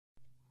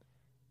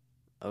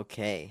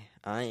Okay,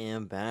 I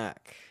am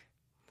back.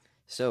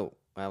 So,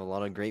 I have a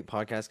lot of great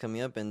podcasts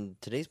coming up, and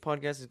today's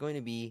podcast is going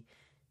to be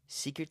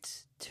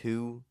Secrets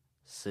to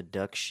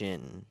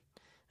Seduction.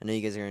 I know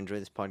you guys are going to enjoy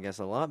this podcast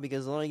a lot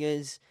because a lot of you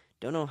guys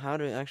don't know how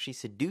to actually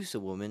seduce a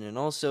woman, and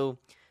also,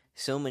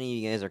 so many of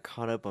you guys are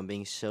caught up on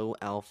being so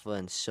alpha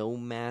and so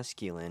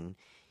masculine,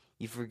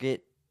 you forget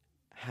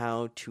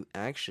how to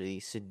actually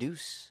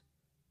seduce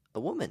a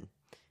woman.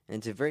 And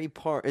it's a very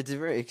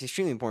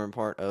extremely important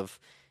part of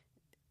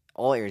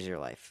all areas of your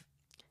life.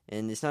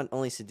 And it's not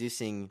only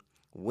seducing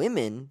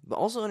women, but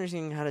also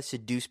understanding how to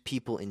seduce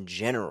people in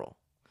general.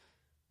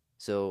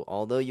 So,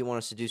 although you want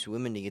to seduce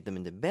women to get them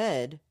into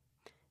bed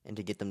and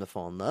to get them to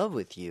fall in love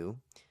with you,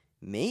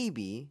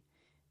 maybe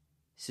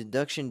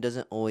seduction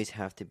doesn't always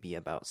have to be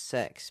about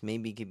sex.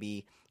 Maybe it could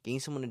be getting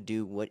someone to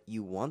do what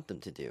you want them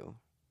to do,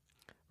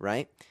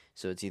 right?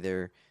 So, it's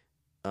either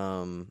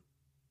um,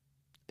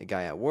 a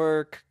guy at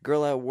work,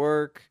 girl at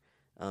work,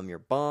 your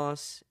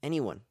boss,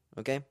 anyone,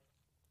 okay?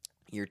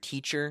 Your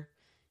teacher,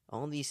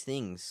 all these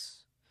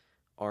things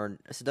are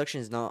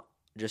seduction is not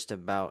just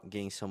about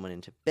getting someone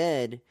into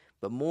bed,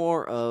 but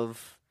more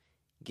of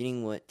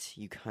getting what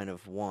you kind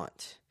of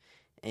want.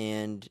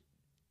 And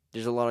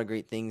there's a lot of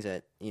great things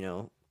that,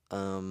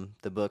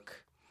 the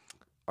book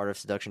Art of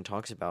Seduction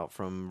talks about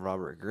from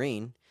Robert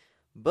Greene.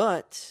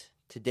 But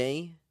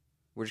today,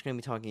 we're just going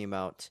to be talking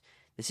about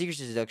the secrets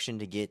to seduction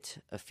to get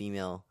a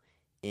female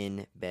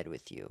in bed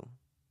with you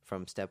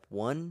from step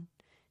one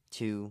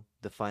to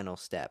the final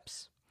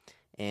steps.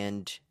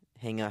 And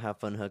hang out, have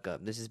fun, hook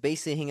up. This is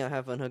basically hang out,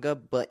 have fun, hook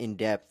up, but in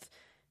depth.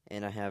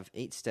 And I have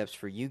 8 steps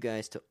for you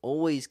guys to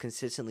always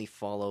consistently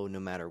follow no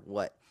matter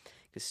what.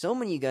 Because so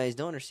many of you guys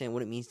don't understand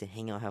what it means to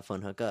hang out, have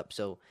fun, hook up.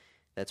 So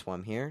that's why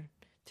I'm here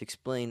to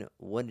explain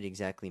what it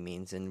exactly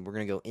means. And we're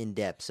going to go in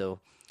depth. So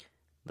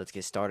let's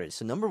get started.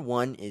 So number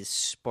 1 is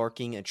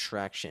sparking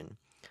attraction.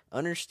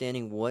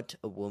 Understanding what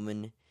a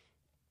woman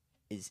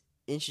is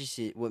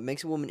interested, what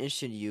makes a woman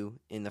interested in you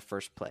in the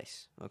first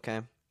place.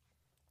 Okay?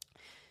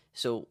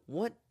 So,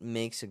 what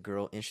makes a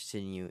girl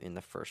interested in you in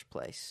the first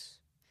place?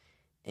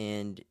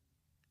 And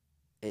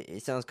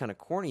it sounds kind of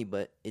corny,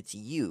 but it's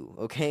you,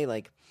 okay?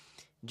 Like,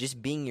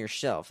 just being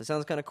yourself. It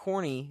sounds kind of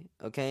corny,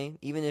 okay?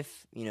 Even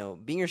if,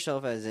 being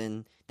yourself as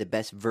in the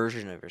best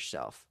version of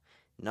yourself.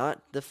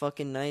 Not the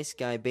fucking nice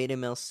guy, beta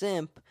male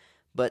simp,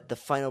 but the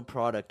final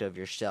product of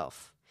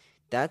yourself.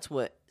 That's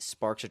what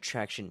sparks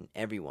attraction in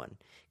everyone.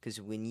 Because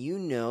when you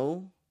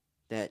know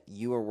that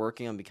you are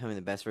working on becoming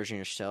the best version of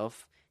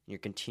yourself, and you're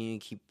continuing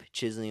to keep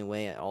chiseling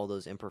away at all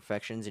those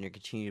imperfections and you're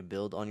continuing to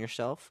build on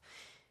yourself,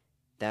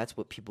 that's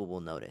what people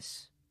will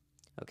notice.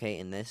 Okay,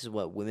 and this is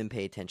what women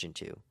pay attention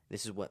to.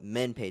 This is what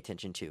men pay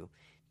attention to.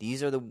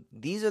 These are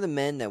the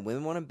men that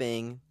women want to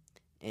bang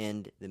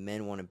and the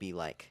men want to be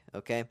like,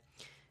 okay?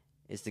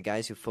 It's the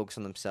guys who focus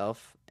on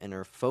themselves and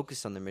are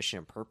focused on their mission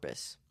and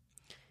purpose.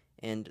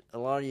 And a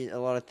lot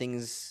of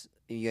things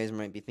you guys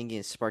might be thinking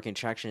is sparking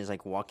attraction is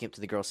like walking up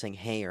to the girl saying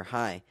hey or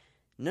hi.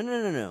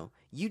 No.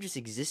 You just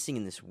existing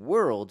in this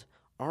world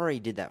already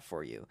did that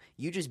for you.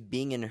 You just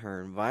being in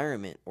her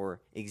environment or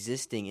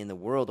existing in the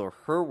world or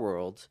her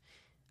world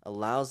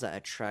allows that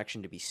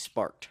attraction to be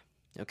sparked.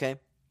 Okay?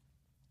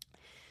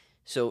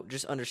 So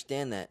just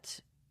understand that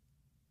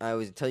I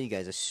always tell you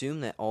guys,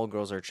 assume that all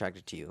girls are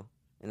attracted to you.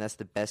 And that's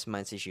the best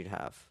mindset you'd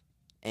have.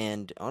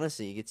 And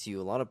honestly, it gets you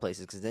a lot of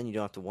places because then you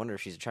don't have to wonder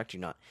if she's attracted or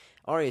not.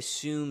 Already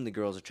assume the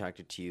girl's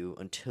attracted to you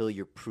until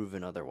you're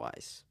proven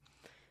otherwise.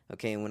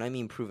 Okay, and when I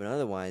mean proven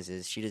otherwise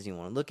is she doesn't even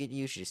want to look at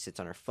you. She just sits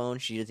on her phone.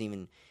 She doesn't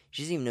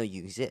even know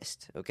you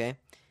exist. Okay,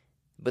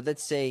 but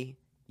let's say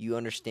you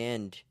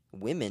understand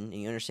women and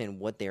you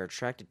understand what they are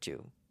attracted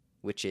to,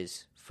 which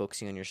is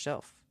focusing on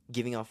yourself,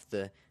 giving off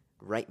the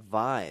right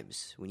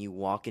vibes when you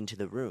walk into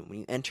the room. When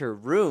you enter a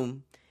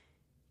room,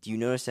 do you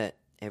notice that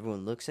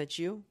everyone looks at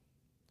you?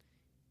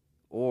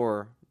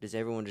 Or does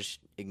everyone just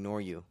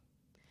ignore you?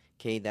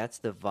 Okay, that's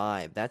the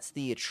vibe. That's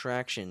the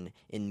attraction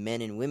in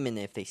men and women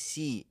if they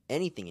see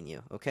anything in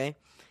you, okay?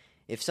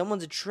 If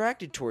someone's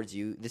attracted towards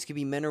you, this could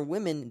be men or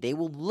women, they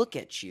will look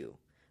at you.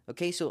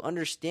 Okay, so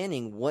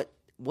understanding what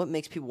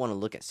makes people want to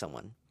look at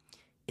someone.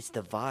 It's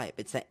the vibe.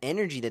 It's that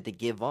energy that they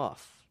give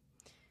off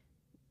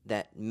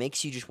that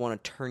makes you just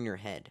want to turn your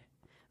head.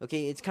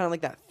 Okay, it's kind of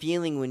like that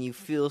feeling when you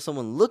feel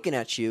someone looking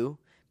at you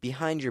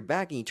behind your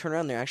back and you turn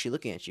around, they're actually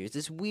looking at you. It's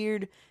this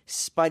weird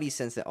spidey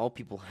sense that all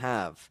people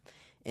have,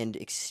 and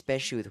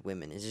especially with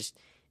women. It's just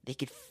they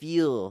could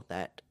feel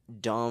that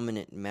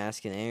dominant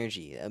masculine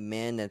energy, a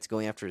man that's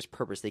going after his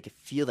purpose. They could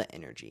feel that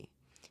energy,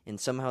 and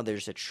somehow they're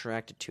just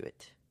attracted to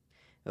it.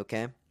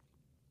 Okay?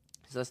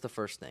 So that's the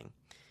first thing.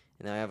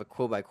 And then I have a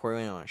quote by Corey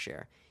Wayne I want to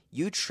share.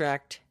 You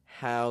attract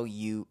how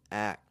you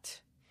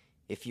act.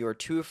 If you are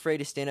too afraid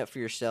to stand up for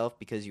yourself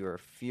because you are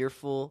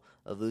fearful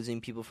of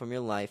losing people from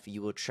your life,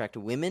 you will attract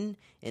women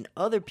and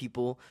other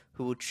people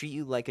who will treat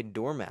you like a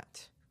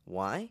doormat.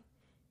 Why?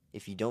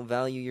 If you don't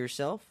value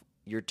yourself,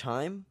 your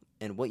time,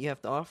 and what you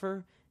have to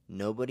offer,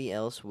 nobody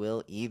else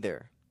will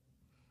either.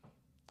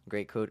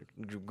 Great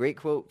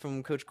quote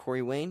from Coach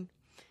Corey Wayne.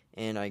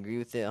 and I agree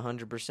with it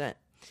 100%.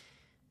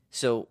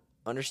 So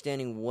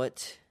understanding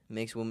what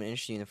makes women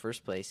interesting in the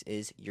first place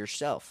is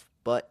yourself,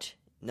 but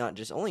not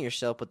just only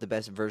yourself, but the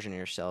best version of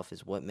yourself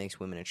is what makes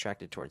women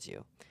attracted towards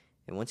you.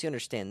 And once you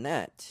understand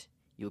that,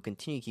 you'll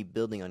continue to keep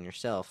building on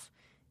yourself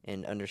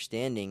and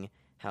understanding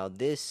how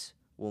this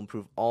will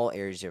improve all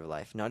areas of your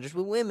life, not just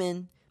with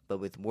women, but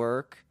with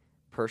work,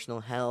 personal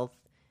health,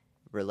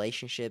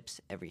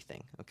 relationships,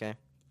 everything, okay?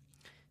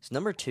 So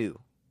number 2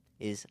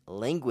 is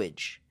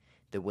language.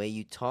 The way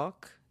you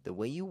talk, the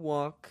way you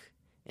walk,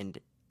 and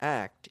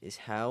act is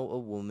how a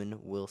woman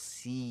will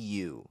see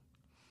you.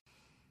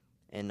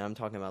 And I'm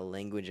talking about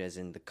language as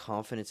in the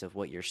confidence of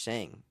what you're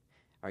saying.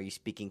 Are you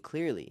speaking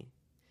clearly?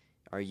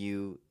 Are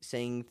you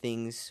saying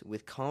things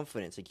with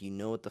confidence, like you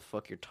know what the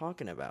fuck you're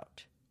talking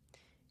about?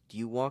 Do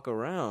you walk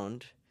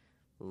around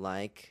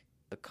like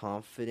a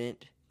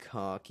confident,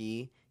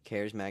 cocky,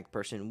 charismatic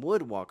person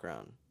would walk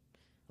around?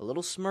 A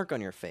little smirk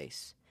on your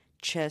face,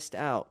 chest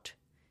out,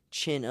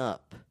 chin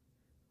up,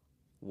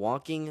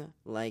 walking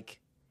like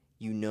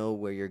you know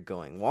where you're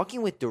going,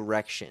 walking with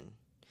direction.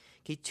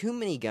 Okay, too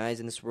many guys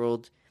in this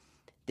world,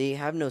 they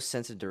have no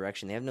sense of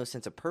direction, they have no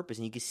sense of purpose,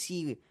 and you can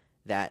see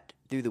that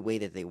through the way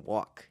that they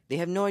walk. They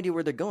have no idea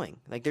where they're going.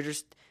 Like they're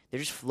just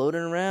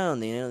floating around.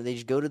 They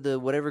just go to the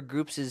whatever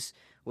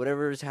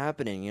whatever is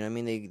happening. You know what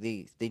I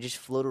mean? They just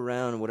float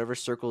around, whatever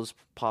circle's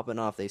popping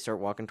off. They start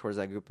walking towards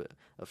that group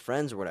of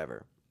friends or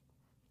whatever.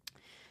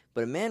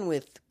 But a man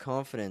with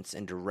confidence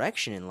and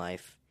direction in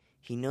life,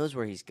 he knows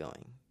where he's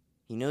going.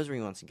 He knows where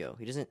he wants to go.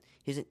 He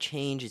doesn't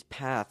change his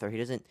path, or he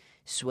doesn't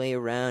sway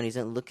around. He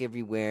doesn't look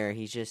everywhere.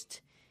 He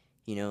just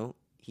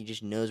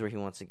knows where he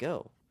wants to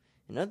go.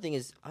 Another thing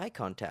is eye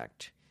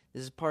contact.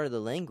 This is part of the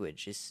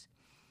language. Is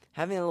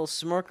having a little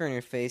smirk on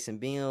your face and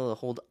being able to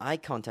hold eye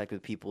contact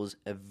with people is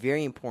a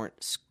very important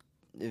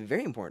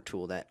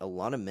tool that a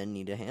lot of men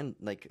need to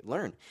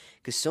learn.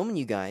 Because so many of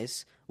you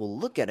guys will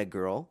look at a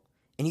girl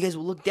and you guys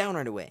will look down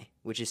right away,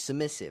 which is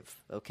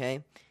submissive,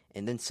 okay?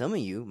 And then some of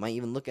you might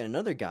even look at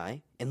another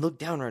guy and look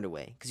down right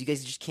away because you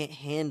guys just can't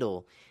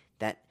handle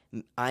that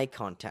eye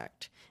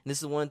contact. And this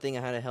is one thing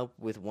I had to help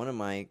with one of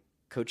my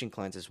coaching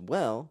clients as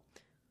well.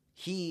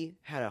 He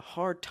had a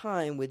hard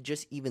time with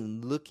just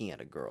even looking at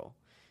a girl.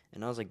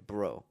 And I was like,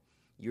 bro,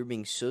 you're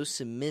being so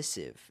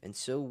submissive and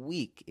so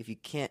weak if you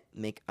can't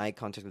make eye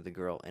contact with a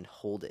girl and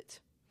hold it.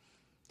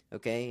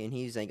 Okay? And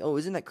he's like, oh,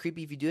 isn't that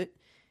creepy if you do it?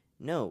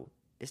 No,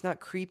 it's not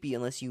creepy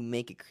unless you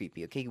make it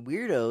creepy. Okay?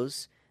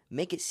 Weirdos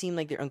make it seem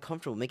like they're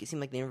uncomfortable, make it seem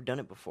like they've never done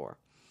it before.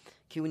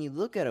 Okay, when you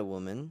look at a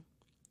woman,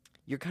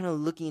 you're kind of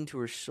looking into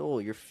her soul.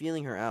 You're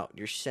feeling her out.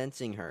 You're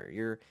sensing her.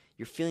 You're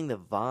feeling the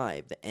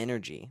vibe, the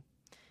energy.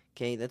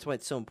 Okay, that's why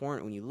it's so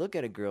important. When you look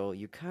at a girl,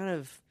 you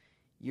have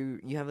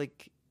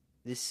like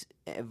this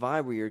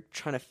vibe where you're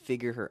trying to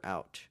figure her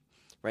out,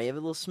 right? You have a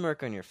little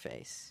smirk on your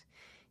face.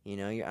 You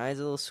know, your eyes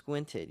are a little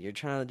squinted. You're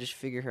trying to just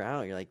figure her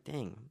out. You're like,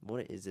 dang,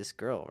 what is this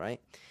girl, right?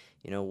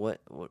 You know,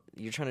 what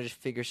you're trying to just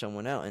figure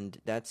someone out, and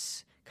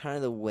that's kind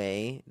of the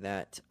way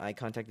that eye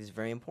contact is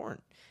very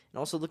important. And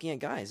also looking at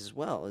guys as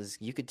well, is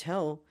you could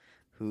tell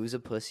who's a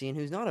pussy and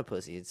who's not a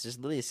pussy. It's just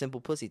literally a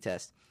simple pussy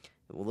test.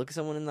 We'll look at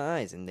someone in the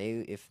eyes, and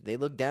if they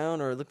look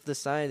down or look to the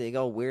side, they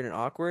go weird and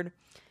awkward,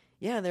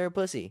 yeah, they're a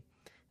pussy.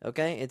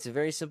 Okay? It's a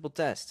very simple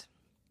test.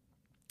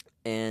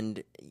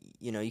 And,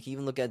 you know, you can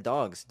even look at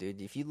dogs,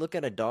 dude. If you look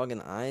at a dog in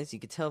the eyes, you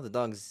can tell if the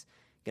dog's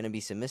going to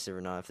be submissive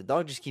or not. If the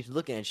dog just keeps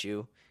looking at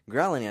you,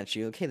 growling at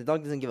you, okay, the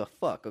dog doesn't give a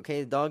fuck,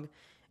 okay?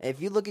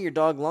 If you look at your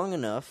dog long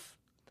enough,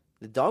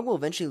 the dog will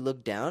eventually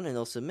look down and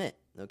they'll submit,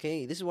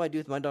 okay? This is what I do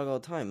with my dog all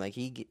the time. Like,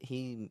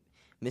 he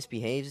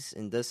misbehaves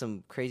and does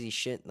some crazy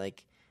shit,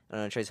 like, I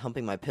don't know, tries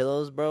humping my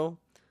pillows, bro.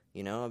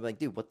 You know, I'm like,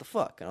 dude, what the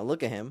fuck? And I'll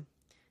look at him.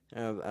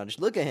 I'll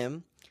just look at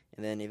him.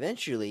 And then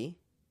eventually,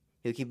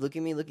 he'll keep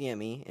looking at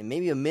me. And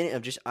maybe a minute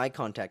of just eye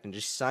contact and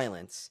just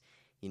silence.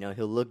 You know,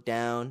 he'll look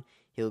down.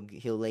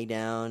 He'll lay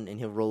down and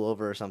he'll roll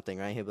over or something,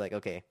 right? He'll be like,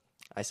 okay,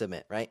 I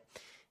submit, right?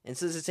 And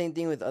so it's the same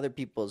thing with other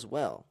people as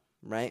well,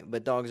 right?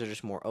 But dogs are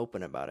just more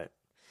open about it.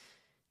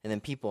 And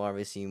then people are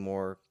obviously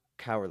more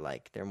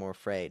coward-like. They're more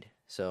afraid.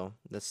 So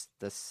that's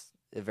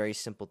a very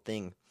simple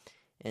thing.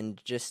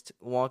 And just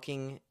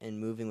walking and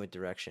moving with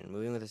direction,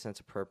 moving with a sense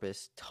of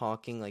purpose,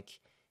 talking like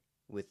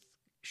with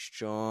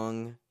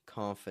strong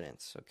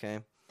confidence, okay?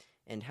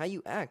 And how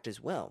you act as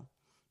well.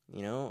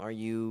 You know,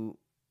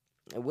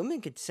 a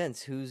woman could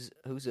sense who's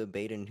a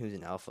beta and who's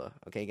an alpha,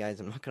 okay, guys?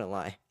 I'm not going to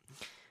lie.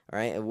 All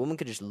right? A woman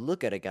could just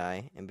look at a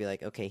guy and be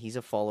like, okay, he's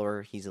a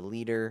follower, he's a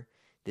leader,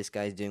 this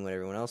guy's doing what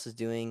everyone else is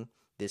doing,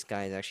 this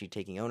guy is actually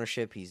taking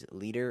ownership, he's a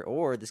leader,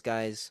 or this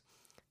guy's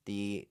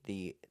the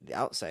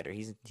outsider.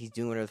 He's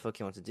doing whatever the fuck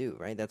he wants to do,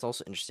 right? That's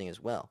also interesting as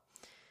well.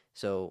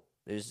 So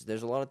there's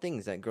a lot of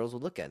things that girls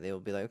will look at. They will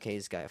be like, okay,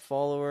 is this guy a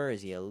follower?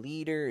 Is he a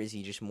leader? Is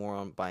he just more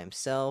on by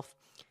himself?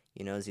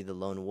 You know, is he the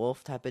lone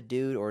wolf type of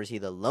dude, or is he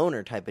the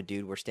loner type of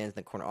dude where stands in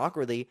the corner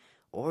awkwardly,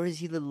 or is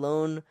he the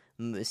lone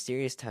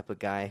mysterious type of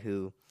guy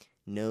who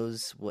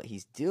knows what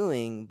he's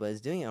doing but is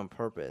doing it on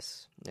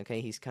purpose?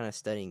 Okay, he's kind of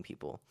studying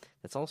people.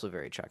 That's also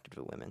very attractive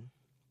to women.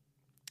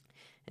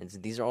 And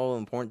these are all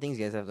important things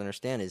you guys have to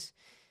understand is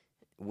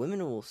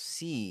women will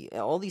see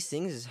all these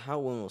things is how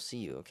women will see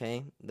you,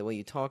 okay? The way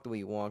you talk, the way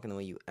you walk, and the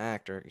way you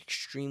act are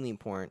extremely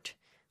important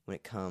when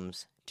it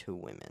comes to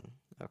women,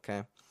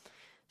 okay?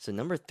 So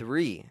number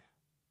 3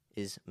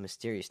 is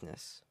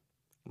mysteriousness.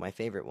 My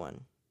favorite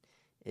one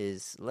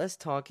is less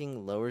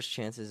talking lowers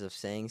chances of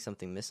saying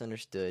something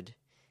misunderstood.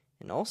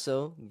 And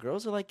also,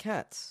 girls are like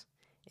cats,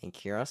 and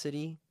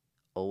curiosity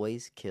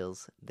always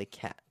kills the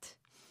cat.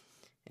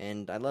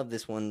 And I love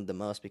this one the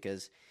most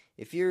because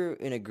if you're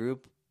in a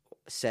group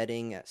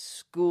setting at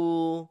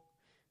school,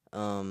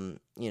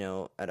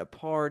 at a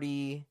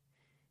party,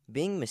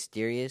 being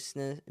mysterious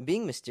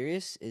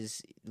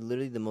is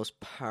literally the most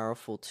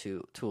powerful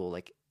tool.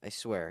 Like, I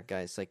swear,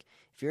 guys, like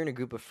if you're in a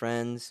group of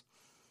friends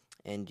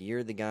and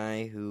you're the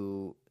guy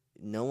who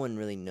no one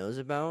really knows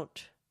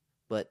about,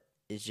 but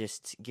is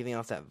just giving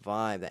off that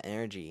vibe, that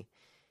energy,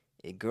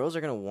 girls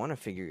are going to want to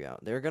figure you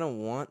out. They're going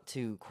to want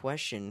to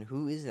question,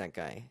 who is that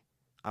guy?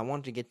 I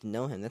want to get to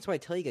know him. That's why I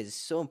tell you guys it's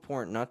so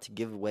important not to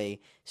give away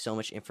so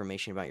much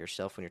information about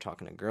yourself when you're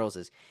talking to girls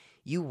is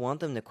you want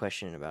them to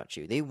question about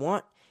you.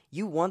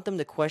 You want them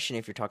to question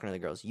if you're talking to the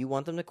girls. You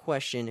want them to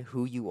question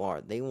who you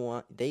are. They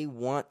want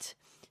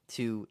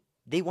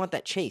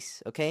that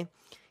chase, okay?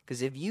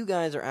 Because if you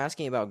guys are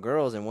asking about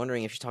girls and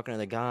wondering if she's talking to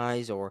the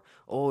guys or,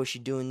 oh, is she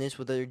doing this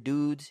with other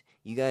dudes?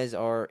 You guys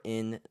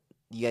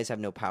have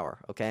no power,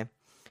 okay?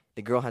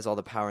 The girl has all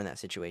the power in that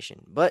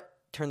situation. But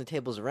turn the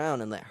tables around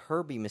and let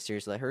her be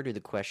mysterious, let her do the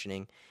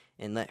questioning,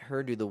 and let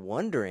her do the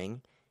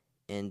wondering,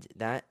 and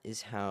that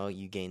is how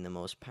you gain the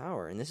most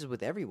power. And this is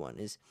with everyone,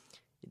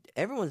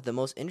 everyone's the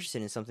most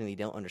interested in something they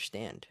don't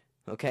understand,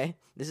 okay?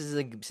 This is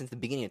since the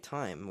beginning of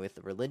time, with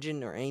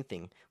religion or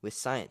anything, with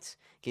science,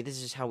 okay? This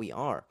is just how we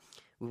are.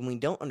 When we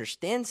don't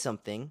understand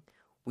something,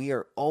 we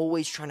are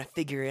always trying to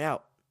figure it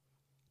out.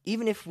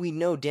 Even if we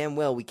know damn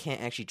well we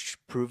can't actually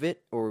prove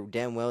it, or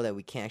damn well that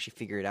we can't actually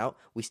figure it out,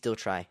 we still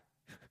try.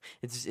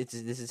 This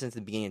is since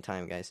the beginning of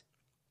time, guys.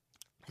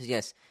 So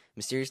yes,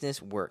 mysteriousness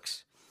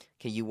works.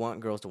 Okay, you want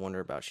girls to wonder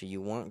about you.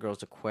 You want girls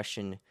to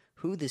question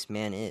who this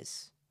man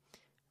is,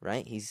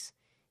 right? He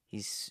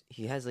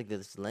has like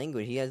this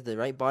language. He has the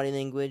right body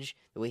language,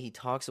 the way he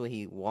talks, the way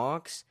he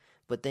walks.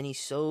 But then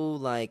he's so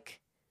like,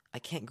 I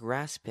can't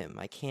grasp him.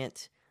 I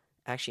can't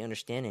actually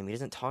understand him. He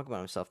doesn't talk about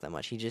himself that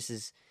much. He just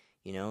is,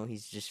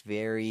 he's just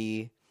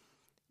very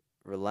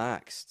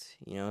relaxed.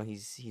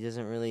 He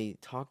doesn't really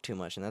talk too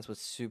much, and that's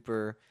what's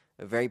a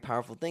very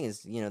powerful thing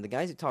is, the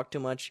guys who talk too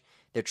much,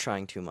 they're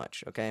trying too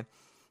much, okay?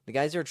 The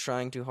guys who are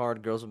trying too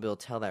hard, girls will be able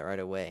to tell that right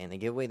away, and they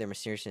give away their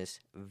mysteriousness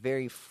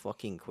very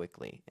fucking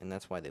quickly, and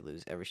that's why they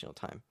lose every single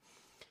time.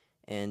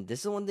 And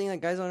this is one thing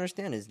that guys don't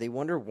understand is they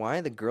wonder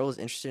why the girl is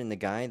interested in the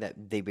guy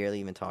that they barely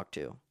even talk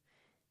to.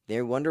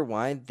 They wonder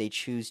why they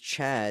choose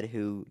Chad,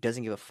 who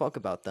doesn't give a fuck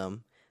about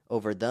them,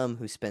 over them,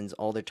 who spends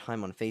all their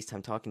time on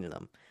FaceTime talking to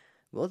them.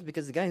 Well, it's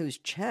because the guy who's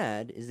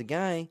Chad is the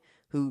guy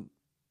who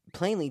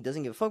plainly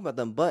doesn't give a fuck about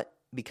them, but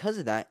because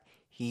of that,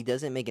 he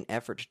doesn't make an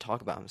effort to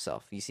talk about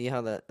himself. You see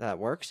how that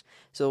works?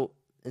 So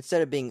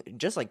instead of being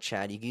just like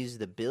Chad, you can use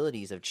the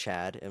abilities of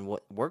Chad and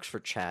what works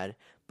for Chad,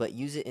 but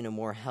use it in a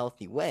more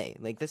healthy way.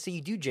 Like, let's say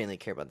you do genuinely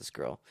care about this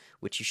girl,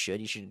 which you should.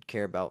 You should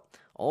care about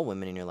all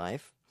women in your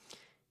life.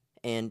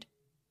 And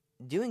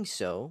doing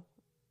so,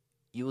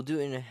 you will do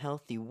it in a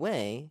healthy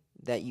way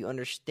that you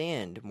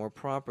understand more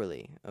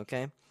properly,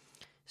 okay?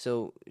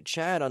 So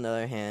Chad, on the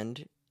other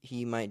hand,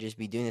 he might just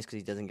be doing this because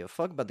he doesn't give a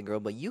fuck about the girl,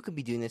 but you could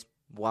be doing this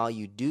while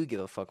you do give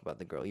a fuck about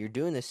the girl. You're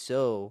doing this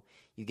so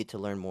you get to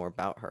learn more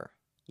about her.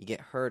 You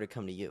get her to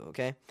come to you,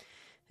 okay?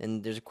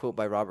 And there's a quote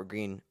by Robert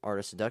Greene, Art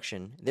of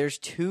Seduction. There's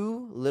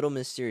too little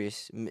mystery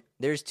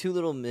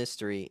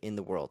in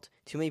the world.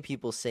 Too many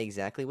people say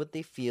exactly what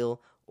they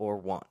feel or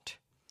want.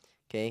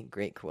 Okay,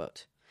 great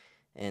quote.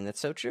 And that's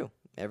so true.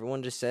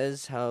 Everyone just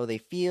says how they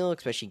feel,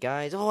 especially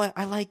guys. Oh,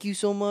 I like you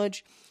so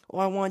much. Oh,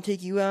 I want to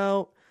take you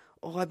out.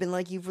 Oh, I've been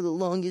liking you for the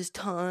longest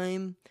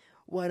time.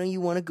 Why don't you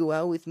want to go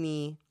out with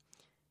me?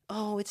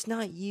 Oh, it's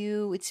not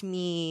you, it's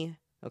me.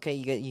 Okay,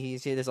 you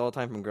see this all the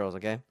time from girls,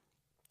 okay?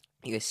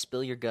 You guys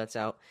spill your guts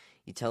out.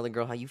 You tell the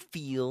girl how you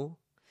feel,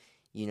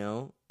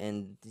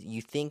 and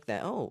you think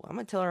that, oh, I'm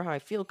going to tell her how I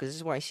feel because this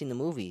is what I see in the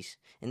movies.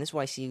 And this is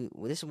what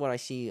I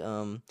see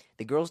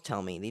the girls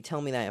tell me. They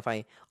tell me that if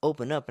I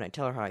open up and I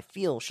tell her how I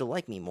feel, she'll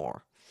like me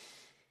more.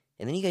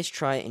 And then you guys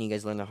try it and you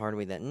guys learn the hard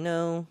way that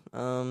no,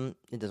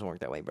 it doesn't work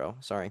that way, bro.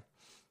 Sorry.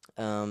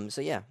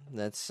 So yeah,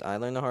 I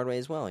learned the hard way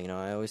as well.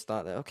 I always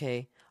thought that,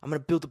 okay, I'm going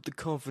to build up the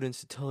confidence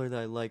to tell her that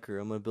I like her.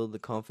 I'm going to build the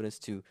confidence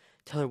to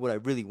tell her what I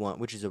really want,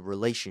 which is a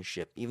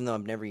relationship, even though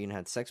I've never even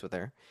had sex with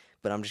her.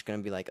 But I'm just going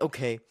to be like,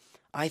 okay,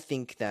 I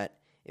think that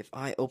if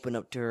I open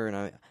up to her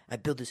and I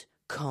build this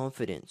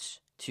confidence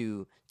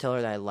to tell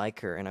her that I like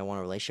her and I want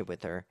a relationship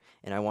with her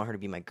and I want her to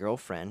be my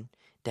girlfriend,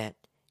 that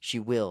she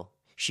will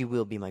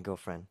be my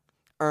girlfriend.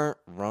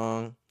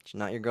 Wrong. She's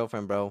not your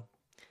girlfriend, bro.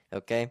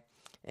 Okay?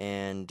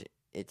 And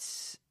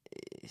this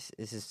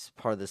is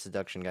part of the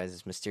seduction, guys.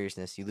 It's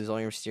mysteriousness. You lose all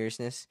your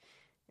mysteriousness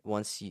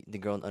once the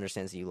girl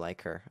understands that you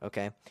like her.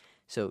 Okay,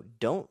 So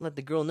don't let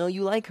the girl know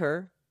you like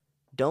her.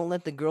 Don't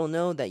let the girl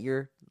know that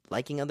you're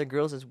liking other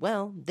girls as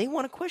well. They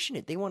want to question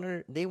it. They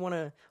want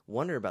to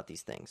wonder about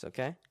these things,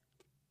 okay?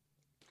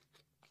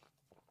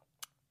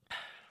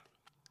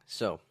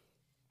 So,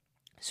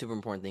 super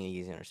important thing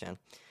you guys understand.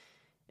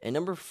 And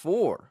number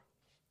 4,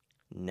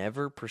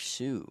 never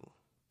pursue.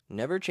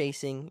 Never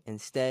chasing,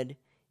 instead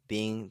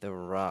being the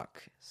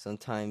rock.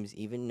 Sometimes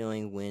even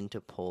knowing when to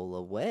pull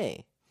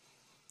away.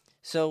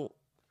 So,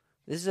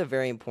 this is a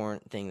very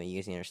important thing that you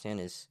guys need to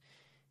understand is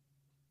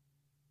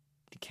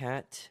the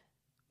cat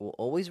will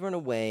always run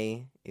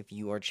away if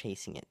you are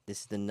chasing it.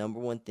 This is the number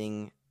one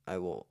thing I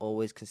will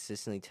always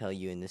consistently tell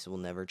you, and this will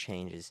never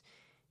change, is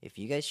if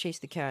you guys chase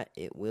the cat,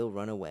 it will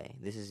run away.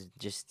 It's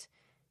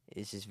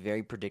just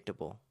very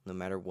predictable, no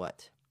matter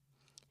what.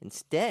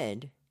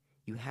 Instead,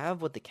 you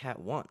have what the cat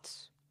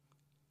wants.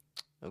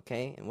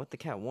 Okay? And what the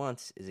cat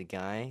wants is a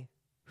guy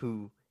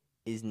who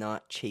is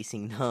not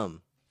chasing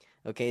them.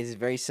 Okay? It's a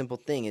very simple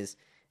thing.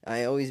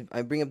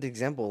 I bring up the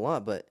example a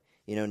lot, but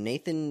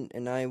Nathan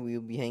and I,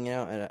 we'll be hanging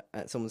out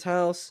at someone's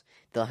house.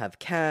 They'll have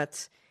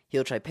cats.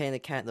 He'll try petting the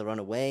cat. They'll run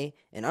away.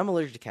 And I'm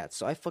allergic to cats,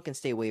 so I fucking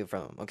stay away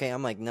from him. Okay?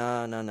 I'm like,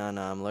 nah.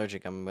 I'm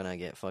allergic. I'm gonna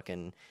get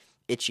fucking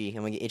itchy.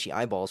 I'm gonna get itchy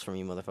eyeballs from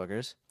you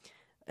motherfuckers.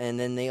 And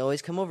then they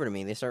always come over to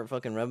me. They start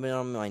fucking rubbing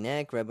on my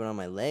neck, rubbing on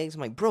my legs.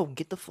 I'm like, bro,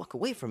 get the fuck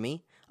away from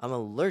me. I'm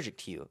allergic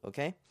to you,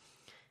 okay?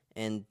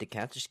 And the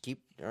cats just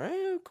keep, all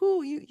right,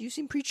 cool. You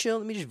seem pretty chill.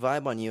 Let me just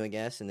vibe on you, I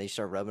guess. And they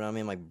start rubbing on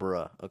me. I'm like,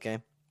 bruh, okay?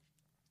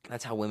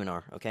 That's how women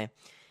are, okay?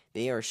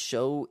 They are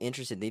so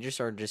interested. They just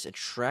are just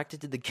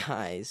attracted to the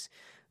guys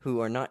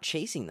who are not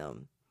chasing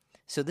them.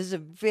 So this is a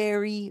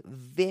very,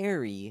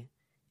 very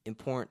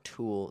important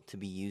tool to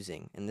be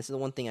using. And this is the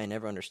one thing I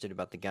never understood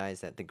about the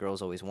guys that the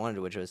girls always wanted,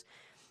 which was,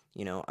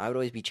 I would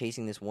always be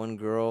chasing this one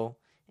girl,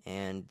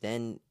 and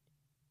then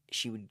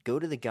she would go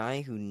to the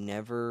guy who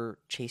never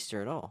chased her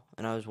at all.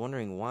 And I was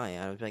wondering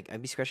why.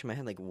 I'd be scratching my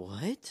head like,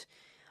 what?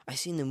 I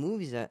see in the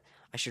movies that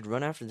I should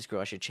run after this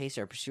girl. I should chase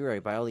her, pursue her. I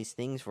buy all these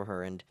things for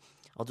her, and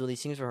I'll do all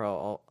these things for her.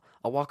 I'll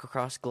walk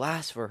across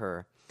glass for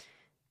her,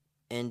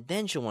 and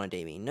then she'll want to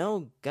date me.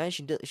 No, guys,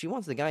 she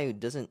wants the guy who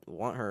doesn't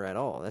want her at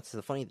all. That's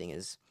the funny thing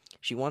is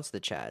she wants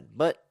the Chad.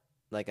 But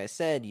like I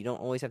said, you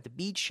don't always have to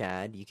be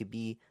Chad. You could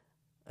be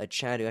a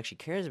Chad who actually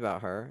cares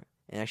about her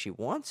and actually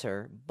wants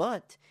her,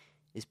 but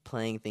is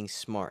playing things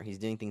smart. He's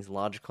doing things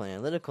logical and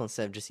analytical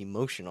instead of just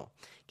emotional.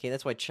 Okay,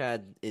 that's why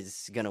Chad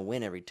is going to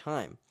win every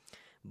time.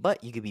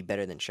 But you could be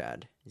better than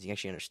Chad, as you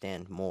actually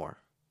understand more.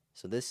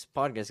 So this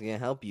podcast is going to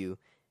help you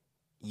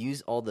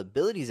use all the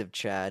abilities of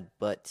Chad,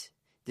 but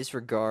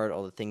disregard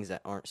all the things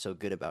that aren't so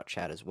good about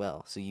Chad as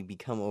well. So you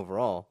become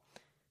overall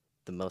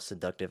the most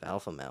seductive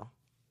alpha male.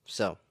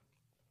 So,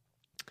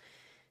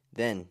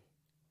 then,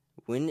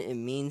 when it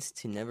means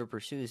to never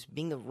pursue is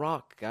being the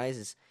rock,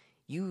 guys.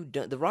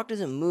 The rock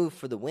doesn't move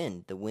for the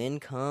wind. The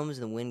wind comes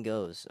and the wind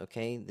goes.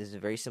 Okay, this is a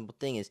very simple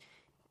thing. Is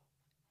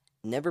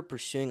never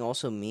pursuing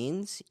also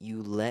means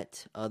you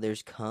let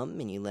others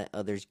come and you let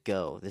others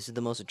go. This is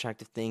the most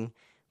attractive thing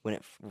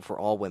for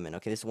all women.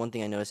 Okay, this is one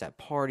thing I noticed at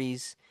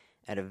parties,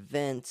 at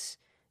events,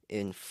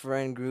 in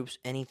friend groups,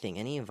 anything,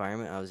 any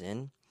environment I was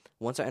in.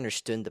 Once I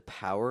understood the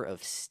power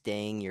of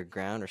staying your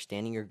ground or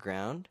standing your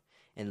ground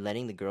and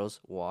letting the girls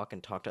walk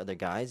and talk to other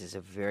guys is a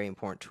very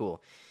important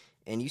tool.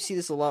 And you see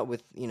this a lot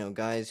with,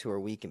 guys who are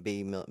weak and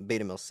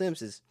beta male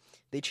simps is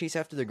they chase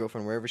after their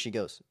girlfriend wherever she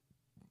goes.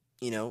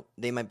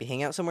 They might be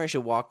hanging out somewhere,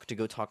 she'll walk to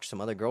go talk to some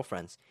other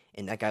girlfriends,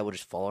 and that guy will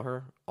just follow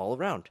her all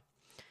around.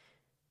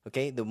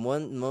 Okay, the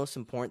one most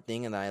important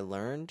thing that I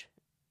learned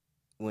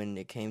when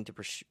it came to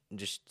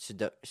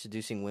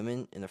seducing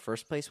women in the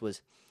first place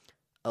was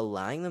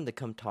allowing them to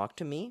come talk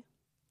to me,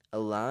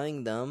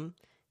 allowing them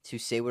to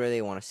say whatever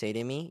they want to say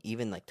to me,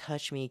 even like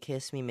touch me,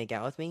 kiss me, make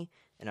out with me,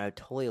 and I would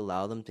totally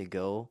allow them to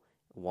go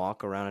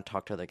walk around and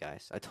talk to other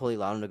guys. I totally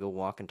allowed them to go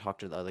walk and talk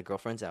to the other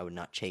girlfriends that I would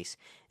not chase.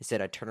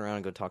 Instead, I'd turn around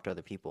and go talk to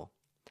other people.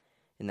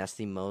 And that's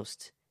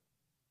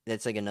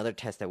like another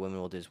test that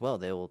women will do as well.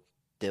 They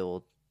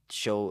will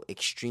show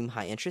extreme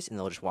high interest and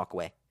they'll just walk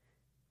away.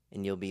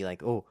 And you'll be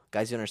like, oh,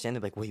 guys don't understand.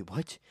 They're like, wait,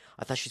 what?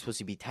 I thought she's supposed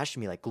to be attached to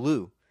me like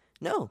glue.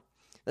 No.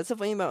 That's the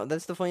funny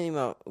thing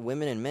about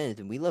women and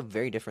men. We love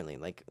very differently.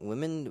 Like,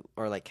 women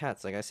are like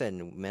cats, like I said,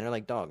 and men are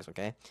like dogs,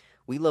 okay?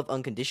 We love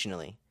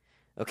unconditionally,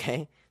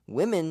 okay?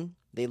 Women,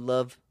 they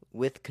love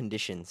with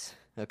conditions,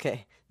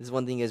 okay? This is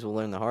one thing you guys will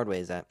learn the hard way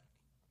is that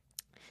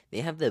they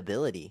have the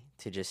ability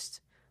to just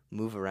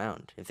move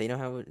around. If they don't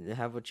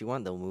have what you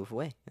want, they'll move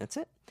away. That's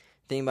it.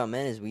 The thing about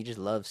men is we just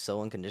love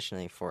so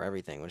unconditionally for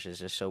everything, which is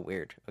just so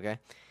weird, okay?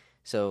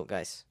 So,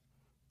 guys,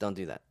 don't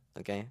do that,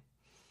 okay?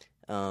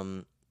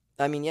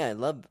 I mean, yeah,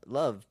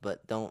 love,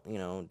 but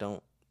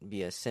don't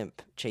be a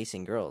simp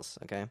chasing girls,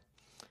 okay?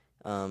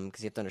 Because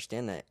you have to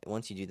understand that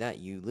once you do that,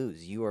 you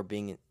lose. You are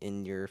being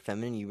in your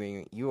feminine,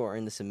 you are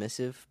in the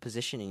submissive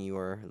position, and you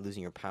are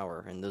losing your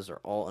power. And those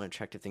are all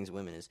unattractive things.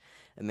 Women is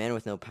a man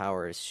with no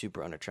power is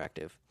super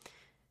unattractive.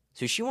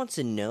 So she wants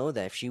to know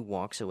that if she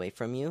walks away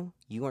from you,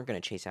 you aren't going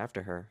to chase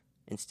after her.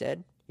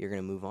 Instead, you're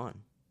going to move on.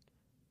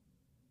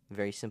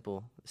 very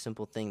simple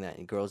thing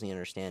that girls need to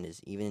understand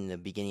is even in the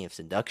beginning of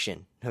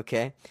seduction,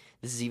 okay?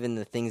 This is even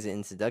the things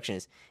in seduction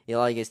is, a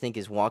lot of you guys think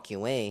is walking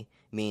away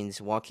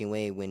means walking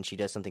away when she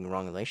does something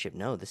wrong in a relationship.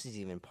 No, this is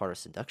even part of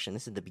seduction.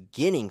 This is the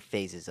beginning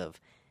phases of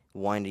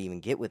wanting to even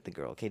get with the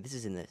girl, okay? This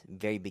is in the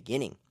very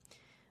beginning,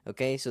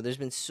 okay? So there's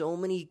been so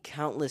many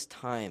countless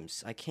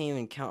times, I can't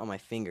even count on my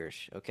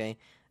fingers, okay?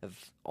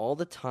 Of all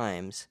the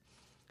times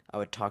I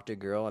would talk to a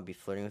girl, I'd be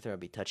flirting with her, I'd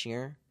be touching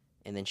her,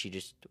 and then she'd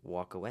just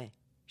walk away.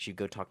 She'd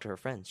go talk to her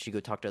friends. She'd go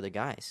talk to other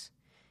guys.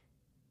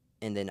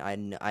 And then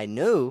I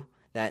know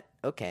that,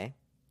 okay,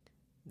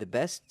 the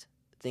best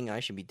thing I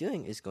should be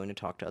doing is going to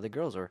talk to other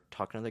girls or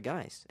talking to other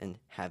guys and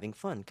having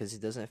fun because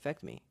it doesn't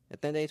affect me.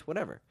 At the end of the day, it's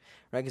whatever,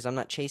 right? Because I'm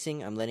not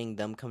chasing. I'm letting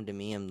them come to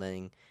me. I'm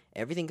letting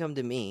everything come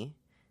to me,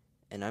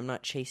 and I'm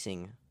not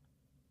chasing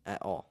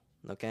at all,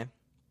 okay?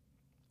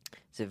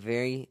 It's a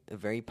very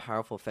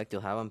powerful effect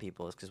you'll have on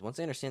people is because once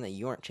they understand that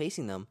you aren't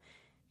chasing them,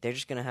 they're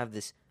just going to have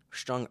this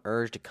strong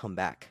urge to come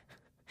back.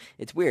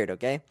 It's weird,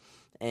 okay?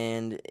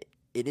 And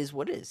it is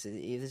what it is.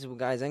 This is with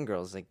guys and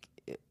girls. Like,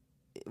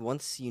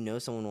 once you know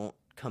someone won't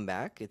come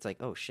back, it's like,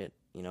 oh, shit,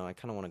 I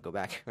kind of want to go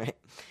back, right?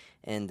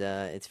 And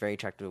it's very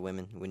attractive to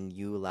women. When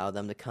you allow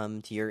them to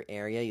come to your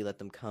area, you let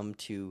them come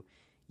to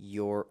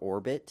your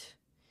orbit,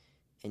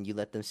 and you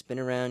let them spin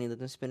around,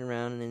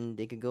 and then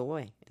they could go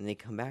away, and they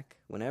come back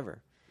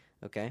whenever,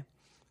 okay?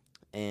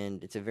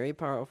 And it's a very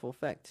powerful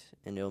effect,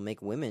 and it'll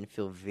make women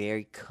feel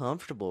very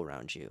comfortable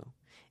around you.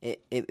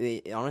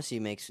 It honestly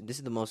makes this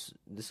is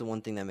the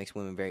one thing that makes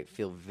women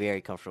feel very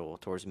comfortable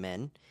towards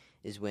men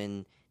is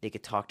when they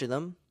could talk to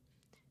them,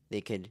 they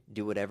could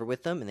do whatever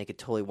with them, and they could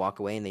totally walk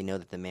away, and they know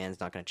that the man's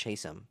not going to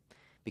chase them.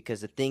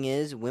 Because the thing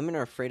is, women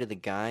are afraid of the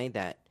guy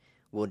that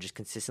will just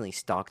consistently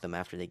stalk them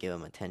after they give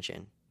them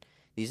attention.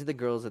 These are the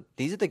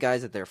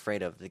guys that they're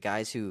afraid of. The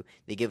guys who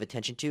they give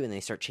attention to and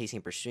they start chasing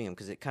and pursuing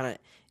them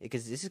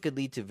because this could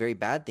lead to very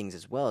bad things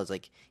as well. As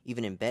like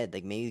even in bed,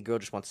 like maybe the girl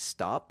just wants to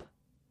stop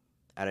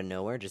out of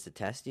nowhere just to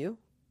test you.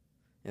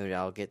 And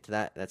I'll get to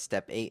that. That's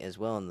step 8 as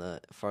well in the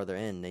farther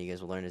end that you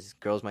guys will learn is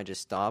girls might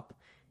just stop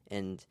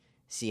and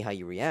see how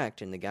you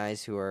react. And the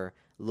guys who are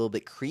a little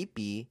bit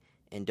creepy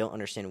and don't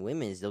understand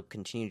women is they'll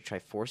continue to try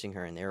forcing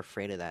her and they're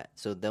afraid of that.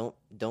 So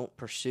don't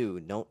pursue,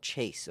 don't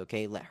chase,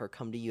 okay? Let her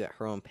come to you at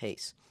her own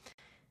pace.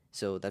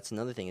 So that's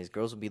another thing is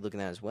girls will be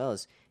looking at that as well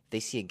as if they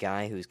see a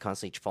guy who's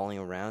constantly following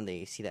around,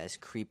 they see that as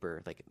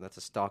creeper, like that's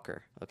a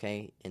stalker,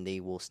 okay? And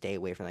they will stay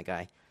away from that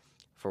guy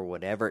for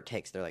whatever it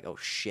takes. They're like, oh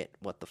shit,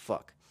 what the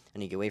fuck? I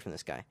need to get away from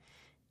this guy.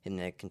 And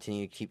they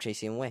continue to keep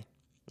chasing him away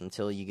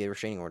until you get a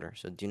restraining order.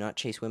 So do not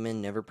chase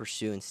women, never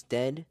pursue.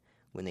 Instead,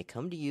 when they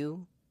come to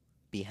you,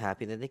 be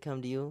happy that they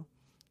come to you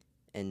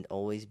and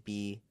always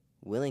be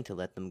willing to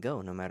let them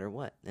go no matter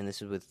what. And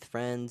this is with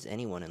friends,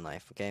 anyone in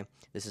life, okay?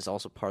 This is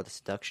also part of the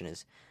seduction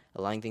is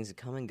allowing things to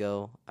come and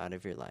go out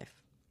of your life.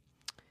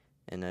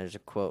 And there's a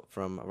quote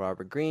from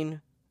Robert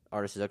Greene,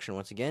 Art of Seduction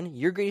once again.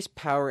 Your greatest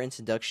power in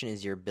seduction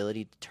is your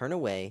ability to turn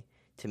away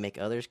to make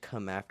others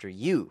come after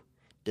you,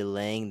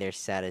 delaying their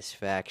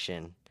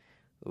satisfaction.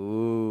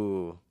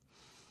 Ooh.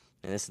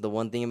 And this is the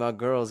one thing about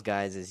girls,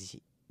 guys, is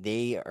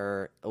they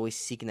are always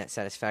seeking that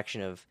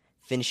satisfaction of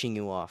finishing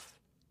you off,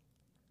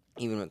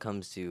 even when it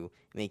comes to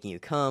making you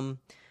come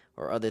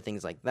or other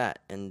things like that.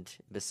 And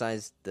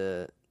besides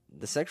the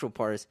sexual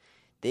part is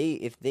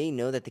if they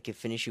know that they can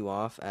finish you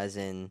off as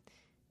in,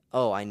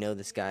 oh, I know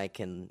this guy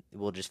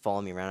will just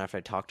follow me around after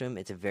I talk to him.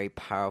 It's a very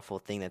powerful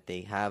thing that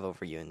they have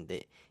over you,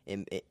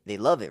 and they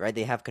love it, right?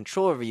 They have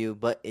control over you,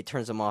 but it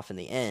turns them off in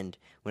the end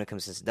when it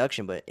comes to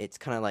seduction. But it's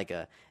kind of like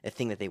a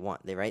thing that they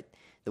want, right?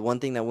 The one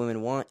thing that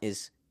women want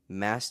is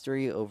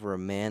mastery over a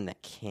man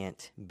that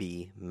can't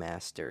be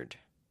mastered.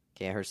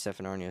 Okay, I heard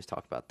Stefan Arnios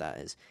talk about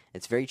that.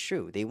 It's very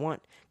true. They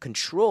want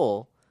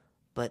control,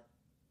 but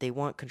they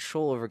want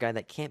control over a guy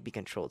that can't be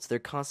controlled. So they're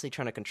constantly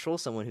trying to control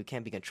someone who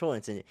can't be controlled.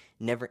 It's a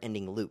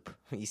never-ending loop.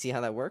 You see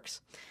how that works?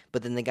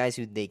 But then the guys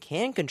who they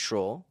can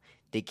control,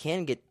 they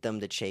can get them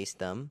to chase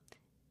them.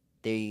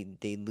 They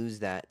lose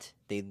that.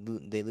 They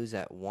lose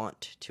that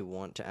want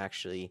to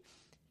actually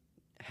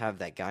have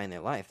that guy in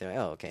their life. They're like,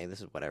 oh, okay, this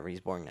is whatever.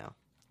 He's boring now.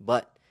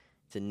 But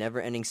it's a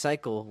never-ending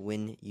cycle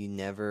when you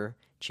never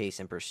chase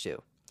and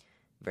pursue.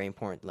 Very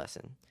important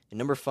lesson. And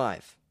number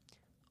 5,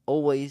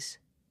 always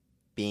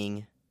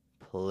being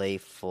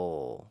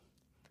playful.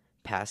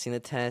 Passing the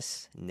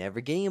test,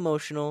 never getting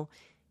emotional,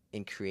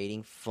 and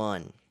creating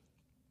fun.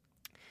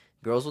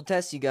 Girls will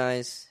test you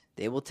guys.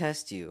 They will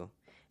test you.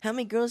 How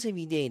many girls have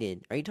you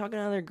dated? Are you talking to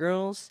other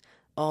girls?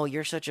 Oh,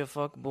 you're such a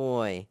fuck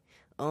boy.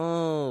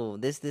 Oh,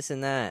 this,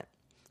 and that.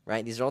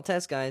 Right? These are all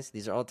tests, guys.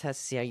 These are all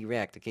tests to see how you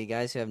react. Okay,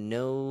 guys who have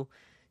no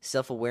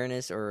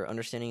self-awareness or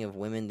understanding of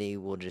women, they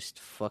will just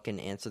fucking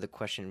answer the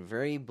question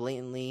very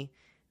blatantly,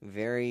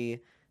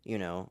 very,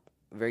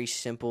 very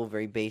simple,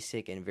 very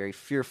basic, and very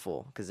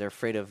fearful because they're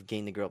afraid of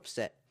getting the girl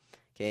upset.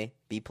 Okay?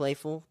 Be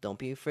playful. Don't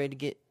be afraid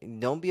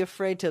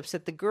to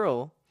upset the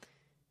girl,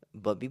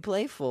 but be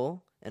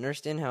playful and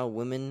understand how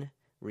women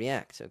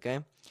react,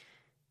 okay?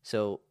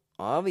 So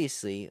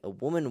obviously, a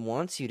woman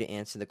wants you to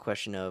answer the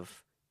question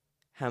of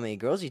how many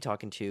girls are you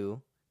talking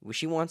to. Well,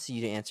 she wants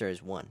you to answer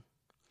as one.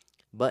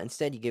 But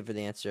instead, you give her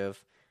the answer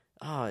of,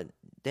 oh,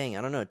 dang,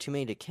 I don't know, too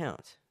many to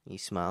count. You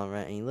smile,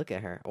 right, and you look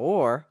at her.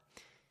 Or,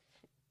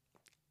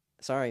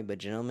 sorry, but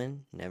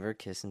gentlemen, never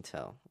kiss and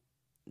tell.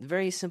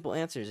 Very simple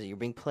answers. You're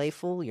being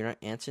playful. You're not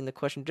answering the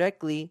question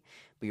directly,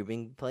 but you're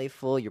being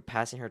playful. You're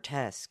passing her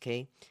test,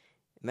 okay?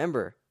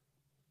 Remember,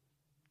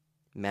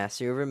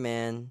 master over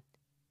man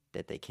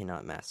that they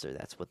cannot master.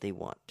 That's what they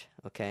want,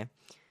 okay?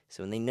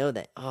 So when they know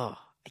that, oh,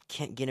 I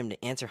can't get him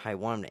to answer how I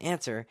want him to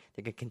answer,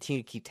 they're going to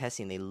continue to keep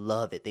testing. They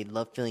love it. They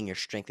love feeling your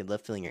strength. They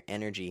love feeling your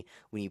energy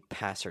when you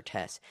pass her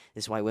test.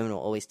 This is why women will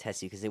always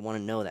test you, because they want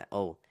to know that,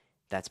 oh,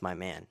 that's my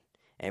man.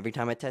 Every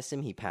time I test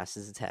him, he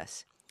passes the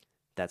test.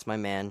 That's my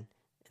man,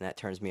 and that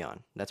turns me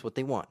on. That's what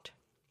they want.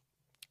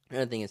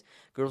 Another thing is,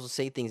 girls will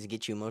say things to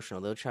get you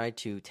emotional. They'll try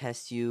to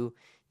test you.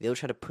 They'll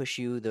try to push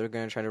you. They're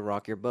going to try to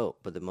rock your boat.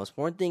 But the most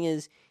important thing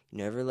is, you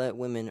never let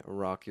women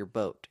rock your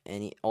boat.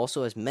 And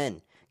also as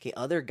men, okay,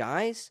 other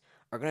guys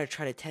are going to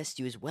try to test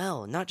you as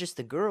well. Not just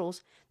the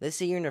girls. Let's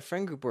say you're in a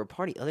friend group or a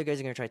party. Other guys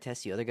are going to try to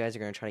test you. Other guys are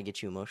going to try to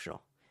get you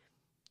emotional.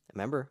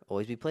 Remember,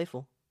 always be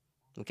playful.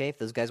 Okay, if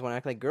those guys want to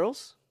act like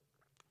girls,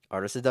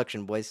 art of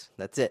seduction, boys.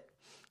 That's it.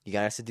 You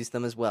got to seduce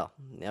them as well.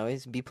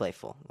 Always be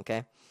playful,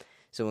 okay?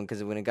 So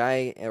when a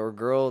guy or a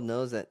girl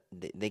knows that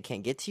they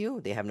can't get to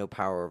you, they have no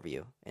power over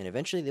you. And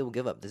eventually they will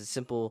give up. This is a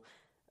simple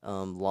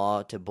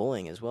law to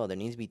bullying as well. There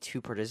needs to be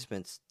two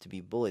participants to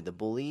be bullied, the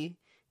bully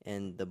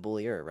and the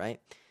bullier, right?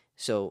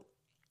 So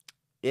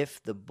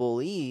if the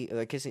bully,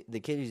 like the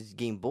kid who's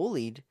getting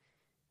bullied,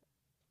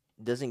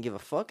 doesn't give a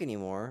fuck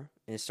anymore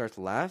and starts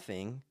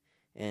laughing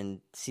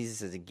and sees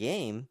this as a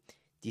game,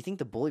 do you think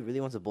the bully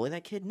really wants to bully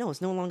that kid? No, it's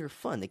no longer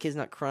fun. The kid's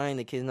not crying.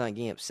 The kid's not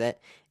getting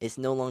upset. It's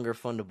no longer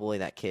fun to bully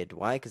that kid.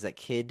 Why? Because that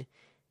kid,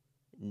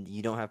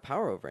 you don't have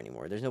power over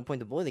anymore. There's no point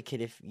to bully the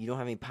kid if you don't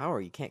have any power.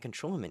 You can't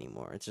control him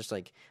anymore. It's just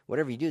like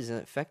whatever you do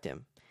doesn't affect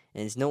him.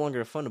 And it's no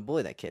longer fun to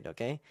bully that kid,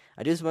 okay?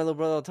 I do this with my little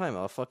brother all the time.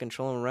 I'll fucking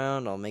troll him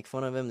around. I'll make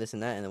fun of him, this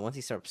and that. And then once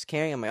he starts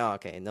caring, I'm like, oh,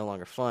 okay, no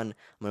longer fun.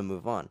 I'm going to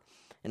move on.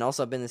 And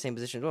also, I've been in the same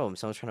position as well. When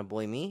someone's trying to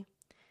bully me,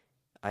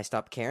 I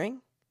stop caring.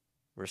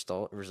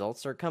 Results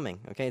start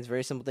coming. Okay, it's a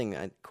very simple thing.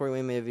 Corey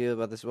Wayne made a video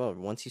about this as well.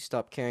 Once you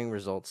stop caring,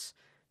 results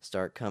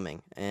start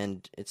coming,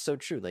 and it's so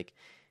true. Like,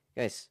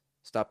 guys,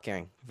 stop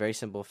caring. Very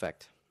simple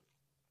effect.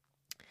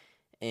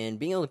 And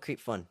being able to create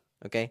fun.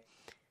 Okay,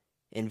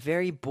 in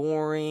very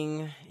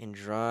boring and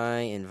dry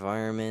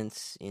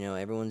environments,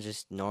 everyone's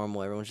just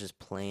normal. Everyone's just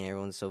plain.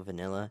 Everyone's so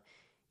vanilla.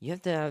 You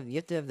have to have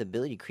the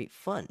ability to create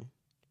fun.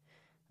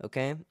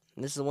 Okay, and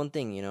this is the one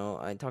thing.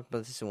 I talked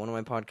about this in one of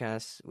my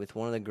podcasts with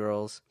one of the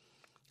girls.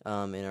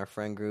 In our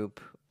friend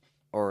group,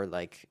 or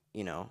it's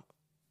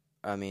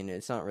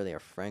not really a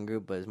friend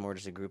group, but it's more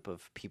just a group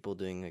of people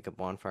doing like a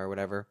bonfire or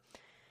whatever.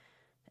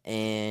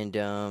 And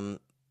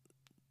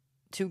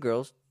 3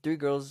 girls,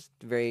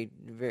 very,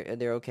 very,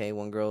 they're okay.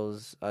 One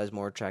girl's I was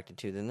more attracted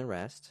to than the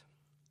rest.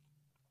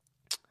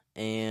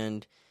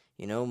 And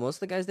most of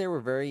the guys there were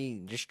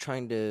very just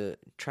trying to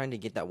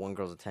get that one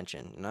girl's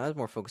attention, and I was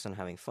more focused on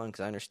having fun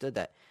because I understood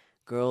that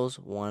girls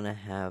want to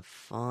have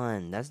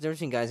fun. That's the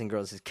difference between guys and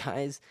girls. Is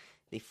guys,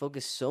 they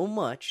focus so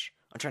much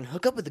on trying to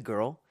hook up with the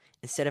girl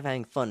instead of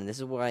having fun. And this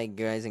is why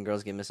guys and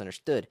girls get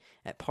misunderstood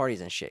at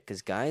parties and shit.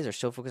 Because guys are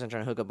so focused on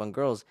trying to hook up on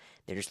girls,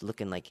 they're just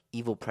looking like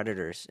evil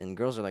predators. And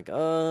girls are like,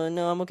 oh,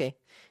 no, I'm okay.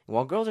 And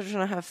while girls are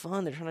trying to have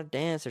fun, they're trying to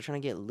dance, they're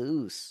trying to get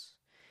loose.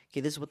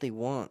 Okay, this is what they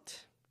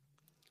want.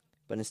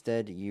 But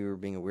instead, you're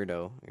being a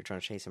weirdo. You're trying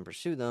to chase and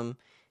pursue them,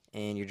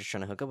 and you're just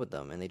trying to hook up with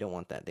them. And they don't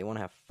want that. They want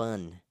to have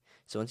fun.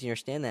 So once you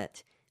understand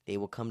that, they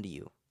will come to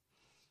you.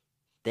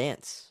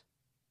 Dance.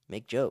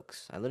 Make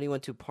jokes. I literally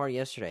went to a party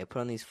yesterday. I put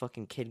on these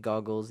fucking kid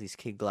goggles, these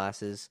kid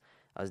glasses.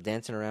 I was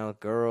dancing around with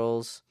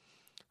girls.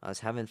 I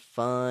was having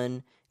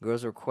fun.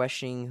 Girls were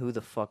questioning, who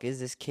the fuck is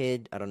this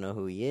kid? I don't know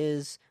who he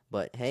is,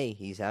 but hey,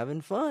 he's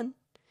having fun.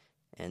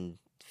 And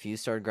a few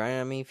started grinding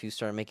on me. A few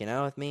started making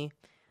out with me.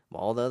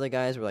 While all the other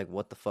guys were like,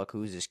 what the fuck,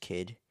 who's this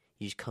kid?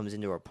 He just comes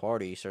into our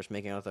party. He starts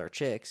making out with our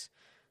chicks.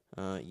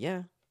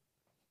 Yeah.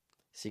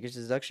 Secret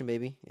seduction,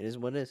 baby. It is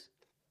what it is.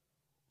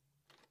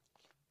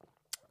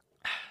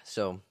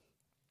 So,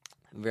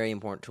 very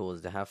important tool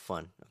is to have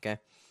fun, okay?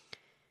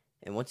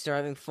 And once you start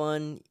having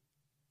fun,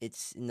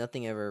 it's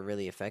nothing ever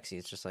really affects you.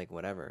 It's just like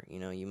whatever.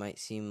 You might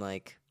seem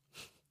like,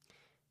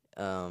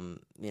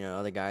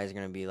 other guys are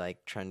going to be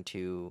like trying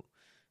to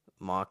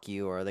mock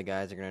you, or other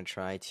guys are going to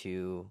try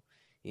to,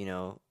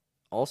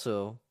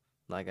 also,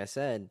 like I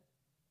said,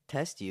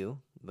 test you,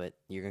 but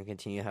you're going to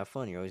continue to have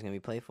fun. You're always going to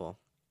be playful.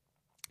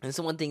 And it's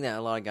the one thing that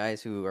a lot of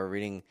guys who are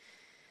reading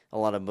a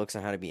lot of books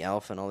on how to be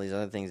alpha and all these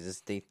other things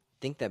is they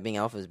think that being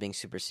alpha is being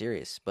super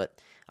serious. But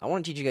I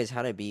want to teach you guys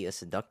how to be a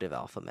seductive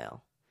alpha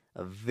male.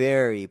 A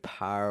very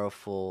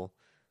powerful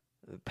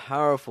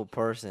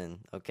person,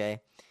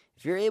 okay?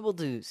 If you're able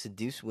to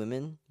seduce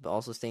women, but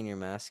also stay in your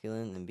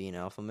masculine and be an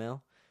alpha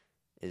male,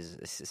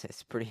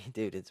 it's pretty,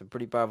 dude, it's a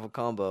pretty powerful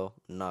combo,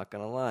 not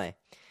gonna lie.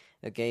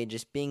 Okay,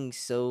 just being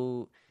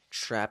so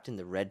trapped in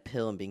the red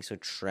pill and being so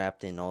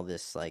trapped in all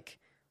this like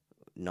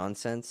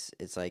nonsense.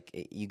 It's like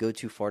you go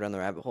too far down the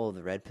rabbit hole of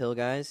the red pill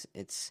guys.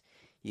 It's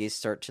you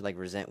start to like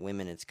resent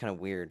women. It's kind of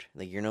weird.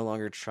 Like you're no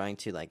longer trying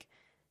to like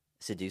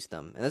seduce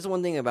them. And that's the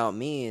one thing about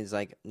me is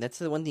like that's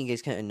the one thing you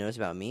guys kind of notice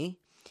about me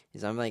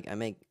is I'm like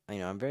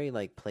I'm very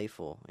like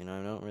playful. I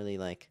don't really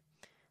like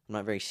I'm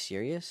not very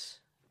serious.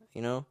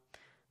 You know,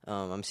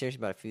 I'm serious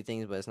about a few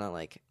things, but it's not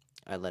like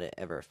I let it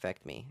ever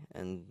affect me.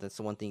 And that's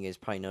the one thing you guys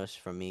probably notice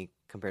from me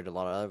compared to a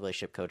lot of other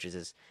relationship coaches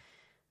is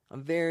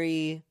I'm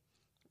very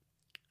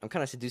I'm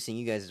kind of seducing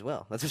you guys as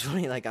well. That's what's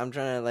funny. Like I'm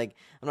trying to like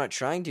I'm not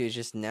trying to. It's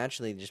just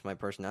naturally just my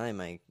personality,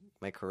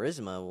 my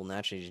charisma will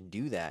naturally just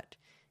do that.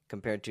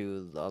 Compared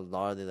to a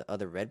lot of the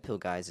other red pill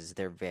guys, is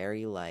they're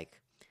very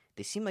like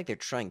they seem like they're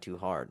trying too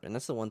hard, and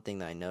that's the one thing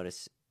that I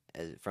notice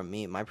from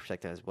me, my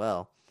perspective as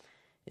well,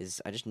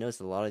 is I just noticed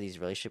a lot of these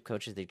relationship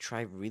coaches they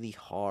try really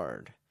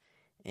hard,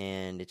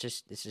 and it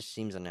just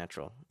seems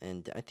unnatural.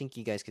 And I think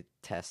you guys could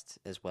test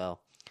as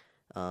well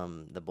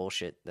the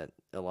bullshit that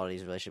a lot of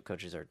these relationship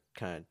coaches are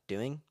kind of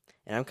doing,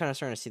 and I'm kind of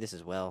starting to see this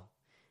as well.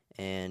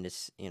 And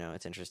it's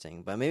it's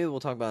interesting, but maybe we'll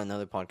talk about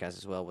another podcast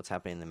as well. What's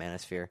happening in the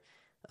manosphere?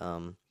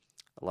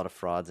 A lot of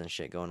frauds and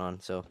shit going on.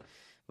 So,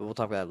 but we'll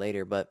talk about that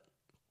later. But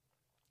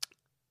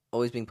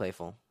always being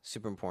playful,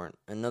 super important.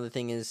 Another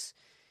thing is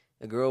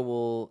a girl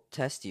will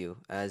test you,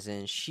 as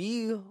in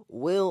she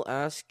will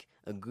ask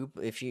a group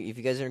if you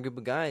guys are in a group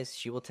of guys,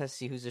 she will test to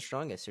see who's the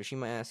strongest. So she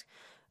might ask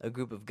a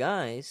group of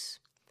guys,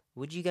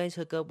 "Would you guys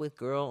hook up with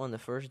girl on the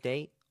first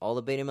date?" All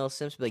the beta male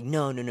simps be like,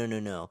 "No, no, no,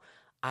 no, no.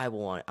 I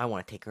want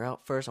to take her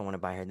out first. I want to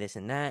buy her this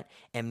and that,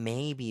 and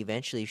maybe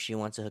eventually if she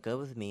wants to hook up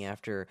with me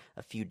after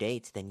a few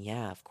dates, then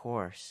yeah, of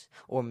course.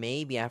 Or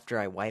maybe after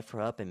I wife her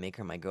up and make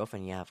her my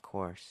girlfriend, yeah, of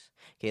course."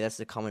 Okay, that's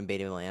the common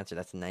beta male answer.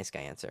 That's the nice guy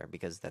answer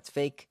because that's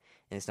fake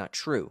and it's not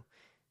true.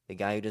 The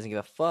guy who doesn't give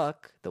a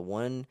fuck, the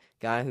one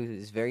guy who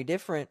is very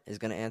different, is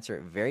going to answer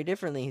it very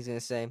differently. He's going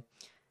to say,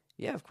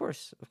 "Yeah, of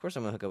course I'm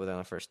going to hook up with her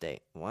on the first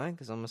date. Why?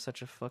 Because I'm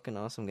such a fucking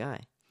awesome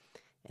guy."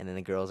 And then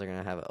the girls are going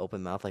to have an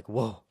open mouth like,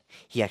 "Whoa,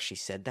 he actually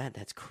said that?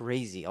 That's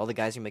crazy." All the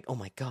guys are going to be like, "Oh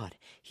my God,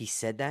 he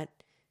said that?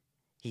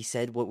 He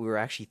said what we were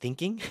actually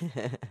thinking?"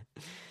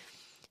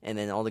 And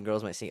then all the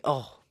girls might say,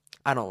 "Oh,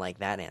 I don't like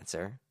that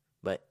answer."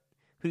 But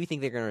who do you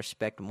think they're going to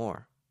respect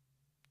more?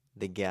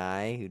 The